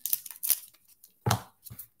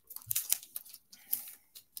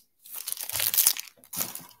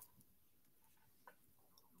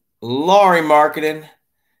 Laurie Marketing,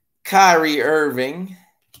 Kyrie Irving,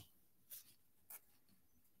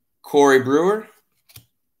 Corey Brewer,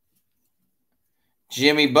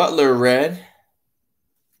 Jimmy Butler red,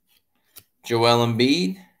 Joel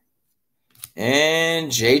Embiid,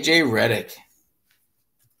 and JJ Redick.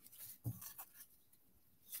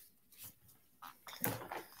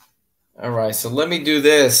 All right, so let me do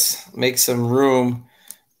this, make some room.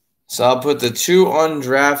 So I'll put the 2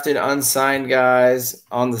 undrafted, unsigned guys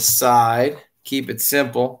on the side. Keep it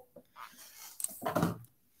simple.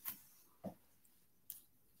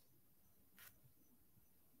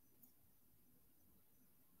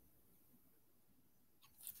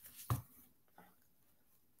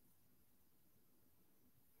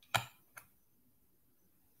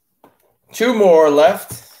 Two more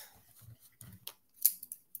left.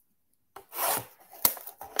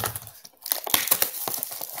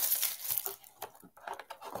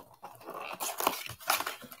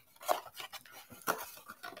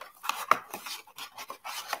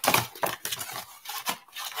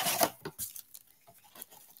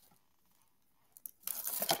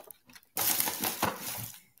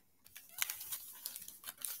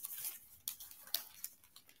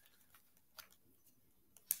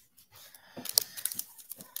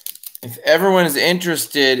 If everyone is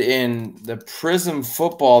interested in the Prism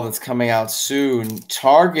football that's coming out soon,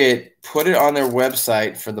 Target put it on their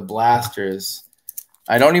website for the blasters.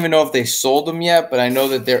 I don't even know if they sold them yet, but I know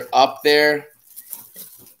that they're up there.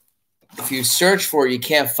 If you search for it, you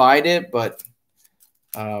can't find it, but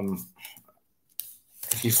if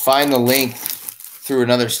you find the link through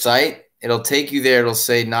another site, it'll take you there. It'll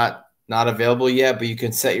say not available yet, but you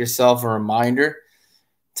can set yourself a reminder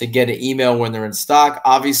to get an email when they're in stock.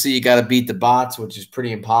 Obviously, you got to beat the bots, which is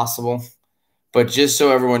pretty impossible. But just so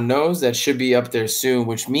everyone knows, that should be up there soon,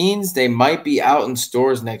 which means they might be out in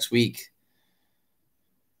stores next week.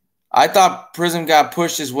 I thought Prism got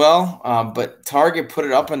pushed as well, but Target put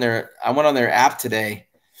it up on their – I went on their app today.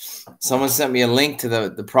 Someone sent me a link to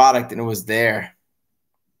the product, and it was there.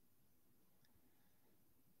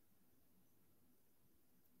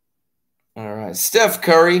 All right, Steph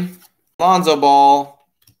Curry, Lonzo Ball,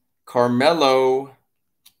 Carmelo,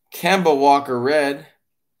 Kemba Walker red,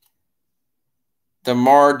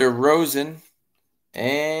 DeMar DeRozan,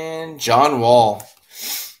 and John Wall.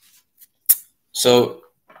 So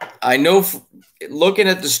I know looking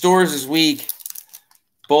at the stores this week,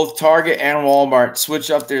 both Target and Walmart switch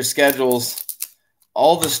up their schedules.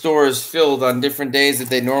 All the stores filled on different days that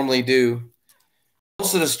they normally do.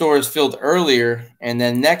 Most of the stores filled earlier, and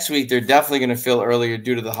then next week they're definitely going to fill earlier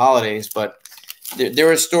due to the holidays. But there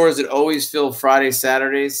were stores that always fill Fridays,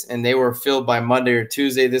 Saturdays, and they were filled by Monday or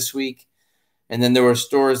Tuesday this week. And then there were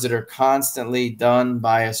stores that are constantly done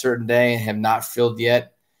by a certain day and have not filled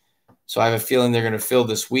yet. So I have a feeling they're going to fill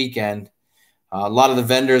this weekend. A lot of the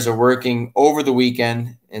vendors are working over the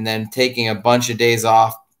weekend and then taking a bunch of days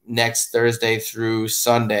off next Thursday through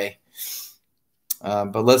Sunday.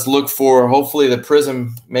 But let's look for, hopefully the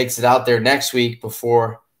Prism makes it out there next week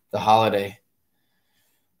before the holiday.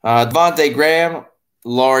 Devontae Graham,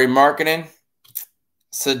 Laurie Markkinen,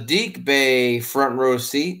 Sadiq Bey front row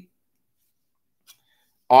seat,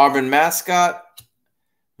 Auburn mascot,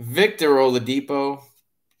 Victor Oladipo,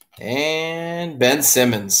 and Ben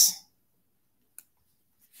Simmons.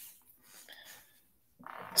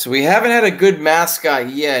 So we haven't had a good mascot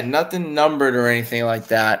yet, nothing numbered or anything like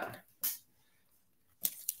that.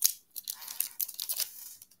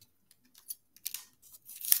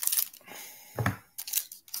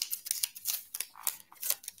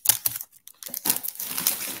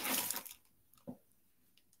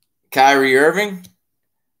 Kyrie Irving,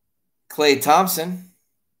 Klay Thompson,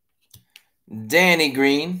 Danny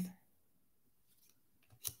Green.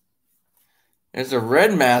 There's a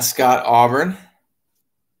red mascot, Auburn,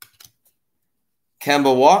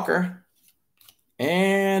 Kemba Walker,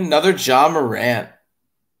 and another John Morant.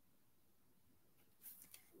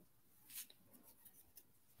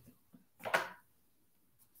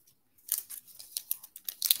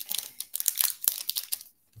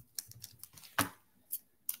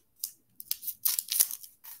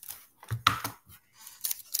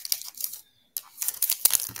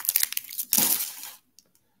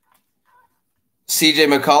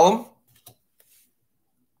 CJ McCollum,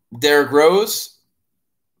 Derrick Rose,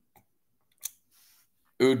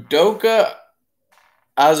 Udoka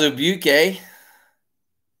Azubuike,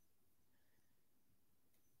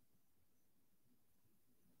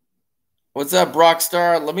 what's up,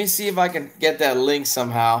 Brockstar? Let me see if I can get that link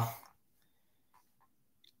somehow.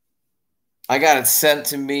 I got it sent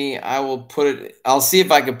to me. I will put it. I'll see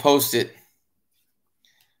if I can post it.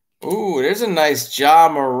 Ooh, there's a nice Ja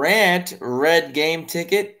Morant red game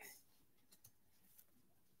ticket.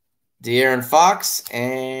 De'Aaron Fox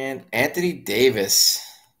and Anthony Davis.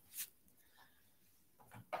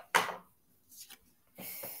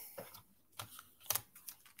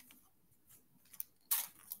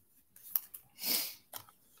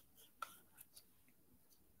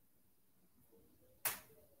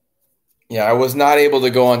 Yeah, I was not able to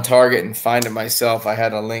go on Target and find it myself. I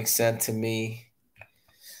had a link sent to me.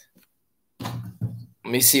 Let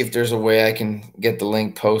me see if there's a way I can get the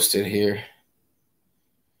link posted here.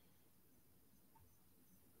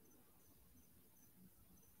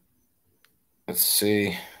 Let's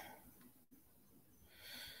see.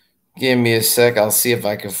 Give me a sec. I'll see if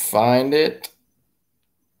I can find it.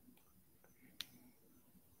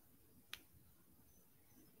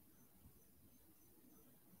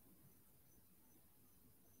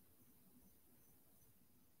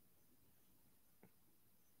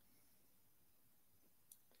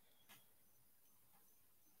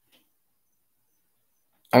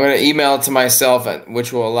 I'm going to email it to myself,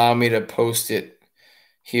 which will allow me to post it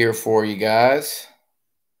here for you guys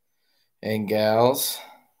and gals.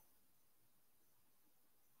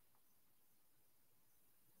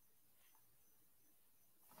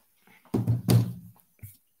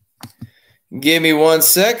 Give me one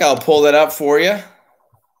sec. I'll pull that up for you.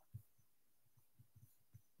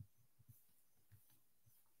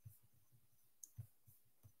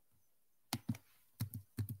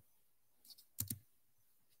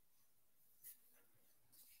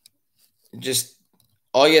 Just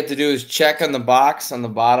all you have to do is check on the box on the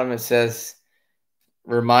bottom. It says,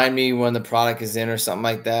 remind me when the product is in or something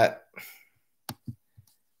like that.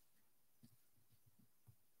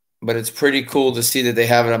 But it's pretty cool to see that they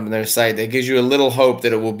have it up on their site. That gives you a little hope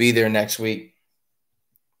that it will be there next week.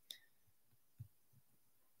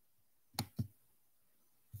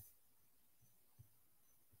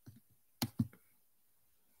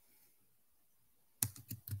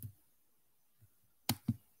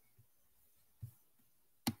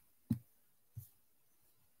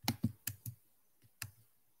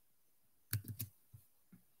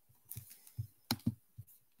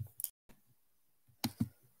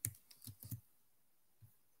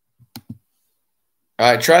 All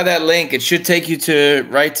right, try that link. It should take you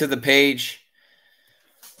right to the page.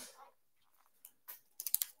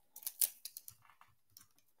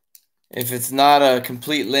 If it's not a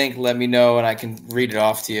complete link, let me know and I can read it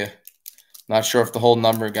off to you. Not sure if the whole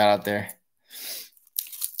number got out there.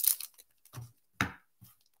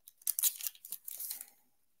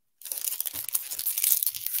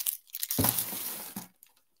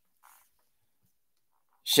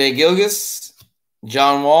 Shea Gilgeous,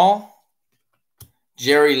 John Wall,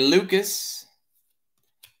 Jerry Lucas,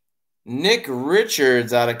 Nick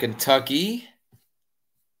Richards out of Kentucky,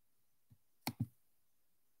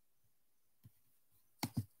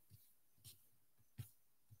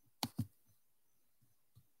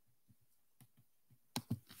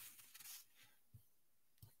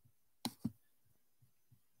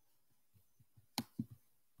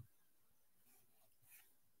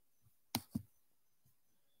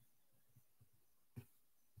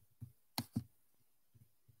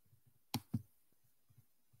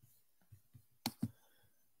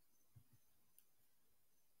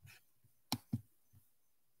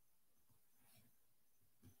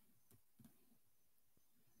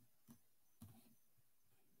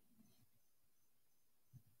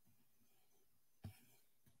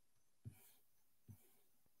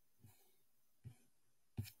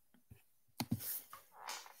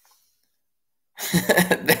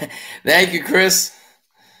 Thank you, Chris.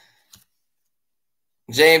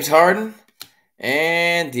 James Harden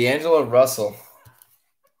and D'Angelo Russell.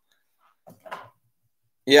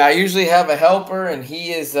 Yeah, I usually have a helper, and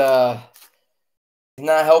he is not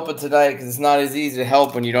helping tonight because it's not as easy to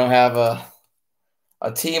help when you don't have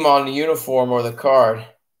a team on the uniform or the card.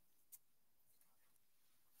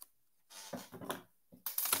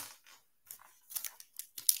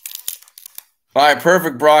 All right,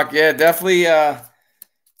 perfect, Brock. Yeah, definitely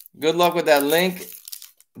good luck with that link.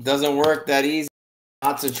 It doesn't work that easy.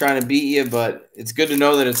 Lots of trying to beat you, but it's good to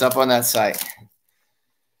know that it's up on that site.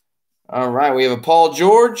 All right, we have a Paul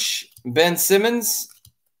George, Ben Simmons,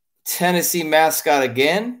 Tennessee mascot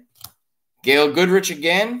again, Gail Goodrich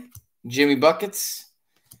again, Jimmy Buckets,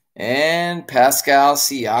 and Pascal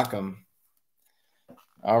Siakam.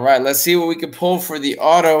 All right, let's see what we can pull for the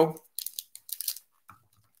auto.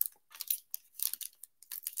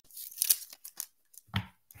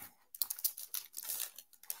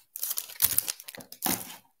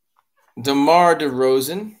 DeMar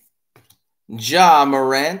DeRozan, Ja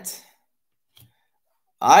Morant,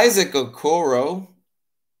 Isaac Okoro.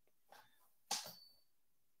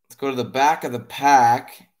 Let's go to the back of the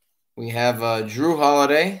pack. We have Drew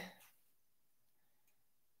Holiday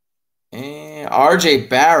and RJ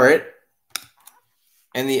Barrett.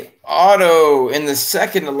 And the auto in the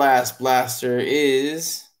second to last blaster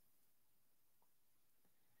is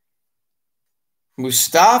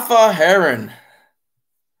Mustafa Heron.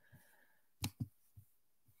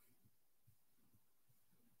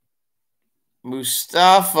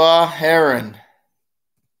 Mustafa Heron.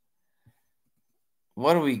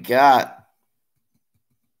 What do we got?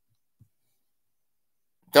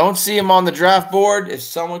 Don't see him on the draft board. If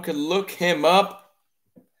someone could look him up.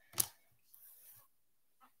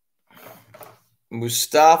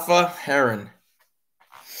 Mustafa Heron.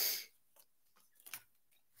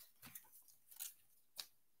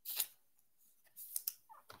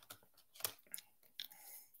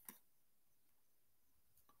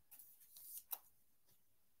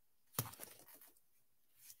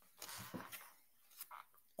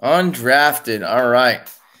 Undrafted. All right.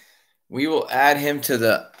 We will add him to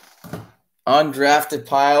the undrafted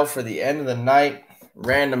pile for the end of the night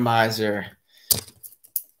randomizer.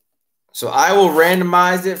 So I will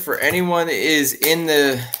randomize it for anyone that is in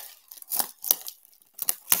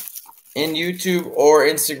YouTube or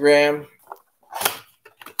Instagram.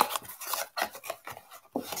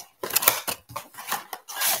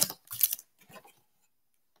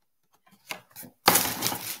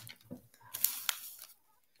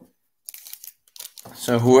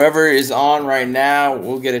 So whoever is on right now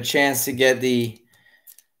will get a chance to get the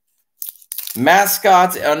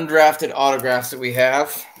mascots undrafted autographs that we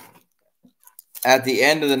have. At the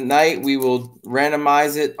end of the night, we will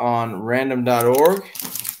randomize it on random.org.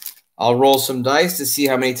 I'll roll some dice to see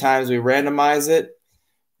how many times we randomize it,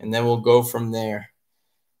 and then we'll go from there.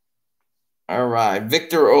 All right.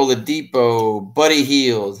 Victor Oladipo, Buddy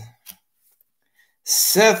Hield,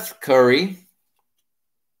 Seth Curry.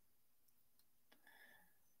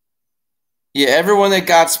 Yeah, everyone that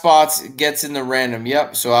got spots gets in the random.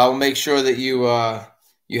 Yep. So I'll make sure that you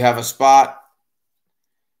have a spot,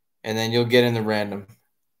 and then you'll get in the random.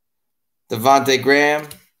 Devontae Graham,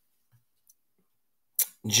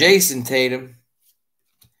 Jason Tatum,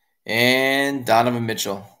 and Donovan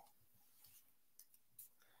Mitchell.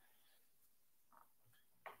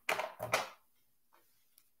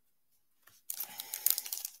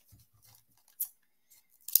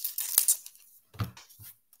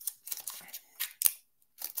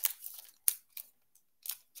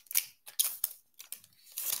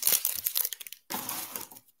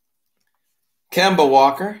 Kemba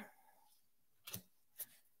Walker,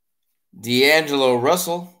 D'Angelo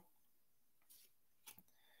Russell,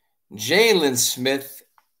 Jalen Smith,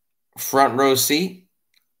 front row seat,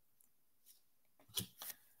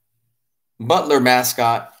 Butler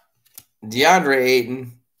mascot, DeAndre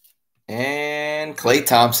Ayton, and Klay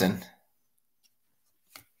Thompson.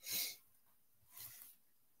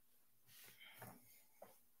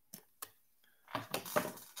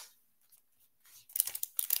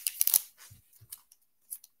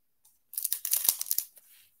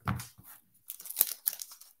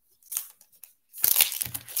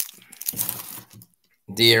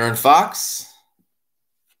 De'Aaron Fox,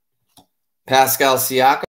 Pascal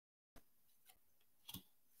Siakam,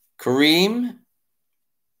 Kareem,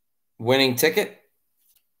 winning ticket.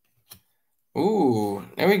 Ooh,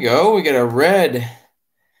 there we go. We got a red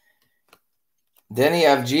Denny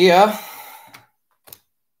Avgia.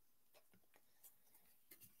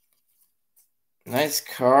 Nice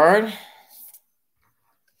card.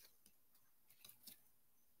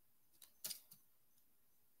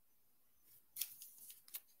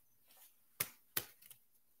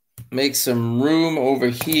 Make some room over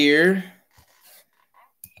here.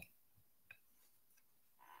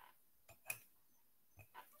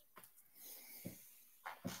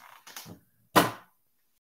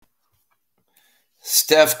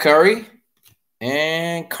 Steph Curry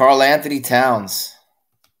and Karl Anthony Towns.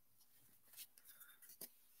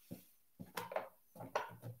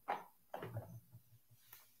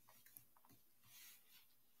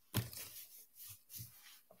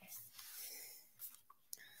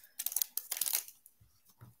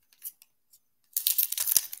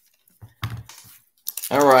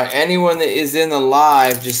 All right, anyone that is in the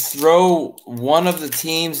live, just throw one of the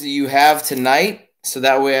teams that you have tonight so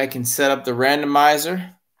that way I can set up the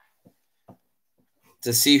randomizer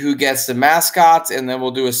to see who gets the mascots, and then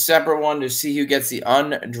we'll do a separate one to see who gets the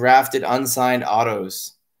undrafted, unsigned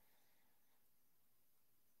autos.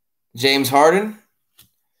 James Harden,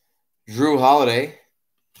 Drew Holiday,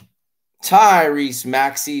 Tyrese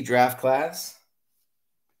Maxey draft class,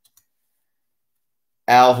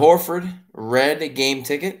 Al Horford, red game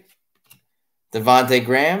ticket. Devontae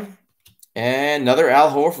Graham, and another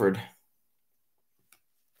Al Horford.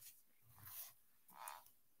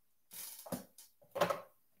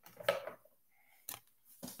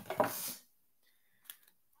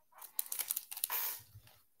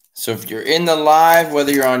 So if you're in the live,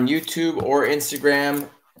 whether you're on YouTube or Instagram,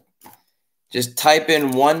 just type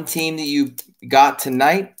in one team that you got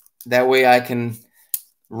tonight. That way I can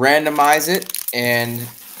randomize it and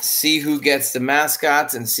see who gets the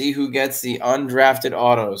mascots and see who gets the undrafted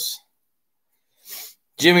autos.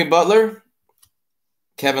 Jimmy Butler,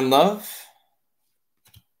 Kevin Love,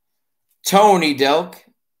 Tony Delk,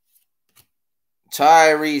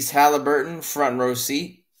 Tyrese Halliburton, front row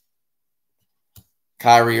seat,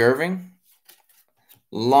 Kyrie Irving,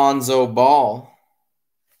 Lonzo Ball,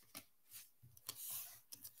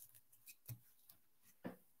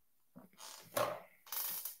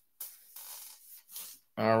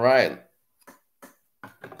 all right.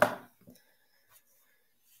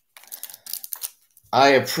 I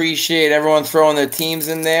appreciate everyone throwing their teams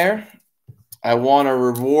in there. I want to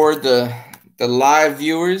reward the live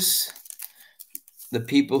viewers, the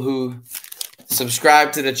people who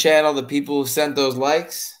subscribe to the channel, the people who sent those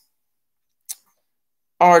likes.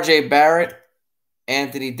 RJ Barrett,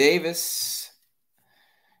 Anthony Davis,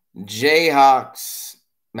 Jayhawks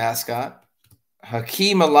mascot,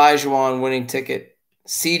 Hakeem Olajuwon winning ticket,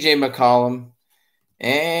 CJ McCollum,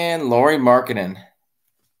 and Lauri Markkanen.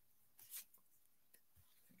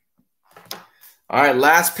 All right,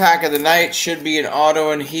 last pack of the night should be an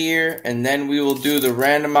auto in here, and then we will do the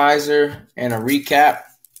randomizer and a recap.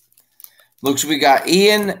 Looks we got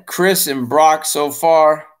Ian, Chris, and Brock so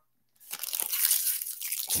far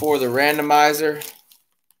for the randomizer.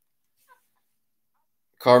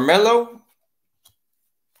 Carmelo,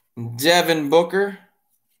 Devin Booker.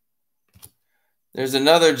 There's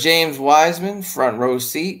another James Wiseman, front row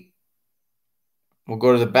seat. We'll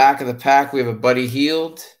go to the back of the pack. We have a Buddy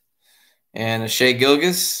Hield and a Shea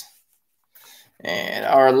Gilgeous. And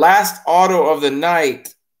our last auto of the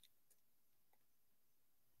night,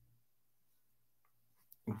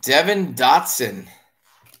 Devin Dotson.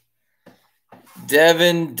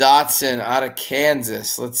 Devin Dotson out of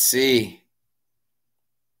Kansas. Let's see.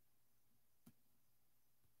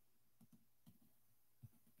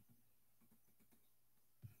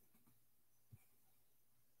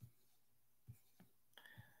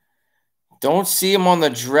 Don't see him on the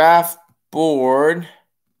draft board.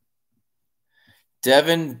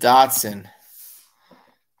 Devin Dotson.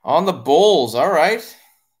 On the Bulls. All right.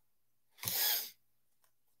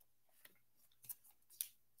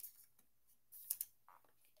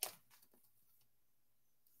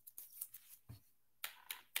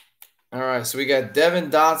 All right, so we got Devin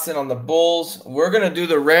Dotson on the Bulls. We're going to do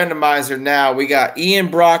the randomizer now. We got Ian,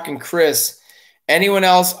 Brock, and Chris. Anyone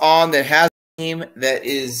else on that has a team that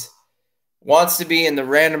wants to be in the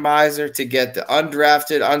randomizer to get the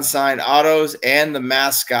undrafted, unsigned autos and the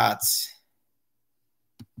mascots?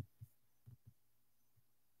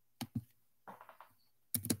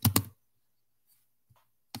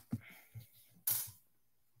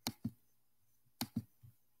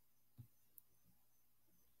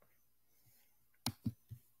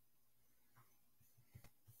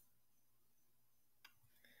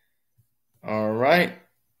 All right.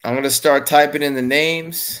 I'm going to start typing in the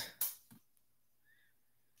names.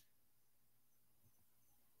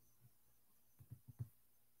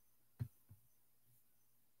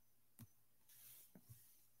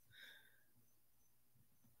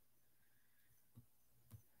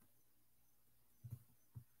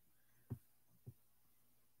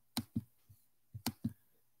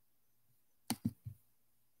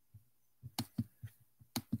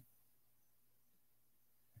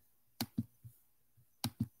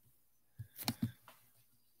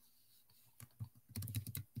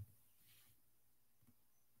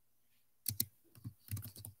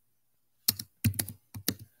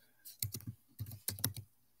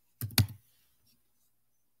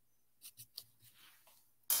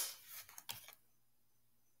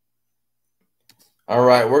 All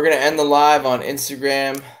right, we're going to end the live on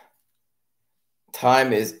Instagram.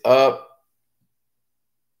 Time is up.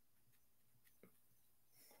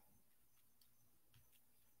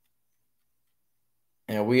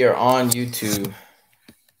 And we are on YouTube.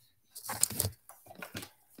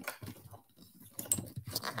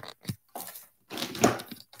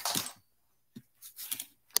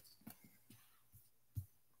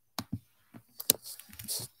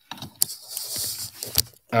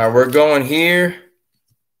 All right, we're going here.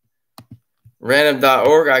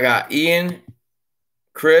 Random.org. I got Ian,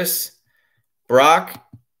 Chris, Brock,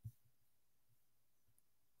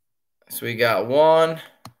 So we got 1.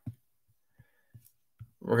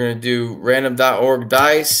 We're going to do random.org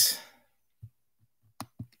dice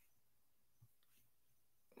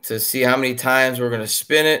to see how many times we're going to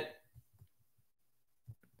spin it.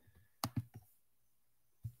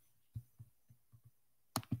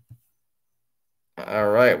 All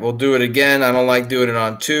right, we'll do it again. I don't like doing it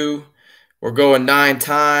on 2. We're going 9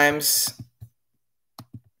 times.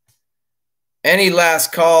 Any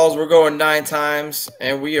last calls, we're going 9 times,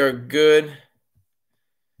 and we are good.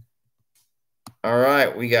 All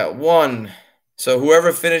right, we got 1. So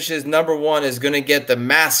whoever finishes number 1 is going to get the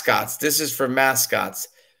mascots. This is for mascots.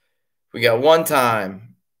 We got 1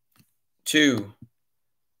 time, 2,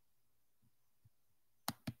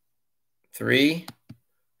 3,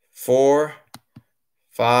 4,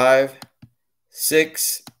 5,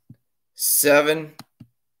 6, 7,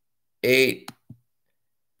 8,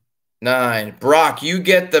 9. Brock, you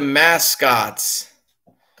get the mascots.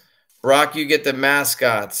 Brock, you get the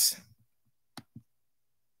mascots.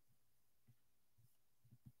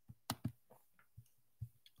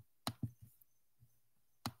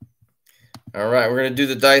 All right, we're going to do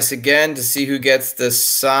the dice again to see who gets the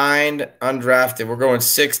signed undrafted. We're going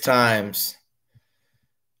 6 times.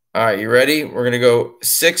 All right, you ready? We're going to go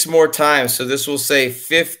 6 more times. So this will say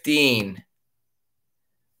 15.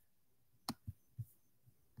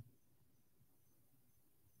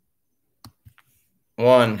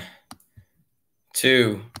 1,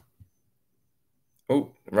 2.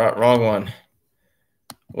 Oh, wrong one.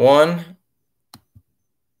 1,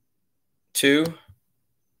 2,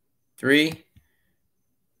 3,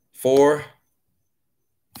 4,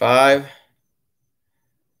 5,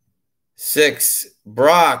 6.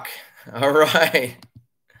 Brock. All right.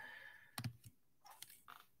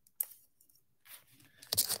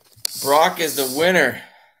 Brock is the winner.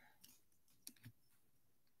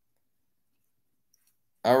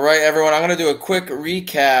 All right, everyone. I'm going to do a quick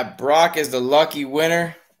recap. Brock is the lucky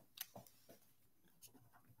winner.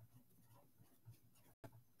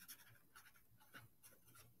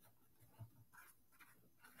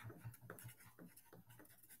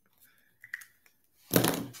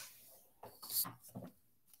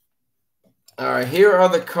 All right, here are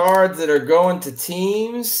the cards that are going to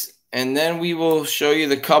teams, and then we will show you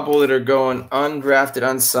the couple that are going undrafted,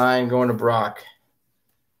 unsigned, going to Brock.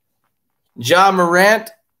 Ja Morant,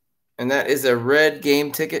 and that is a red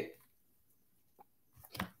game ticket.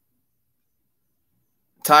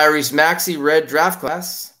 Tyrese Maxey, red draft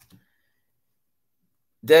class.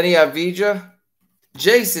 Denny Avdija,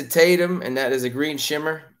 Jason Tatum, and that is a green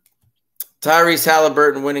shimmer. Tyrese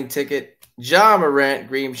Halliburton, winning ticket. Ja Morant,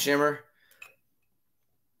 green shimmer.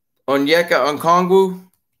 Onyeka Okongwu,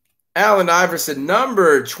 Allen Iverson,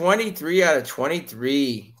 number 23 out of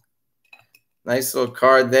 23. Nice little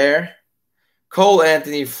card there. Cole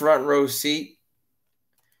Anthony, front row seat.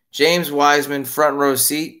 James Wiseman, front row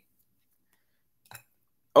seat.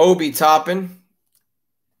 Obi Toppin.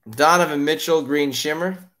 Donovan Mitchell, green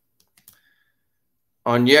shimmer.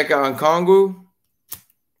 Onyeka Okongwu.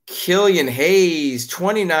 Killian Hayes,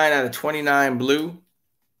 29 out of 29 blue.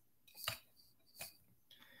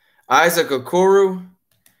 Isaac Okoro.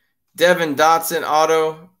 Devin Dotson,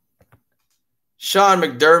 auto. Sean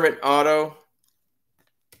McDermott, auto.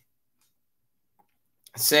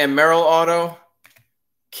 Sam Merrill, auto.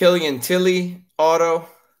 Killian Tilly, auto.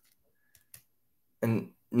 And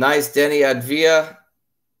nice Denny Avdija.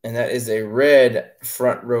 And that is a red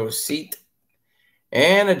front row seat.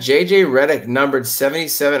 And a JJ Redick, numbered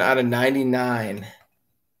 77 out of 99.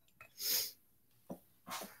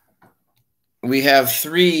 We have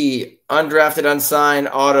 3 undrafted, unsigned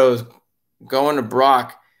autos going to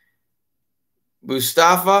Brock.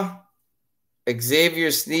 Mustafa,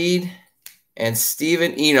 Xavier Sneed, and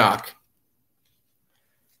Steven Enoch.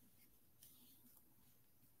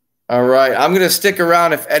 All right, I'm going to stick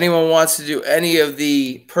around if anyone wants to do any of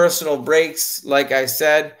the personal breaks. Like I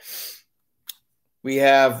said, we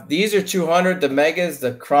have, these are 200, the Megas,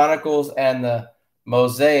 the Chronicles, and the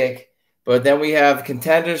Mosaic. But then we have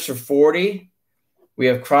Contenders for 40. We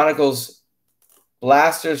have Chronicles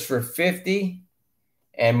Blasters for 50.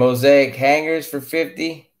 And Mosaic Hangers for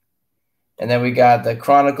 50. And then we got the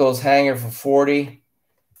Chronicles Hanger for 40.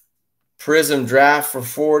 Prism Draft for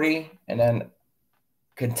 40. And then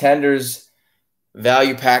Contenders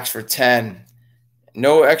Value Packs for 10.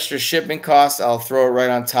 No extra shipping costs. I'll throw it right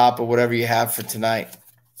on top of whatever you have for tonight.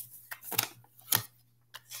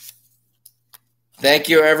 Thank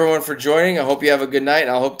you, everyone, for joining. I hope you have a good night.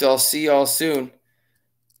 I hope to see you all soon.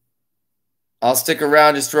 I'll stick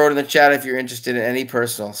around. Just throw it in the chat if you're interested in any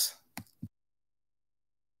personals.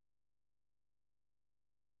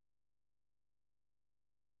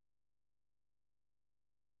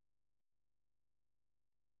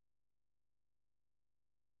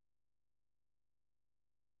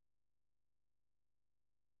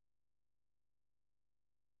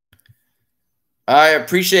 I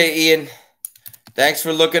appreciate Ian. Thanks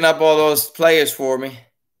for looking up all those players for me.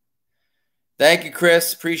 Thank you,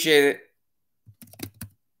 Chris. Appreciate it.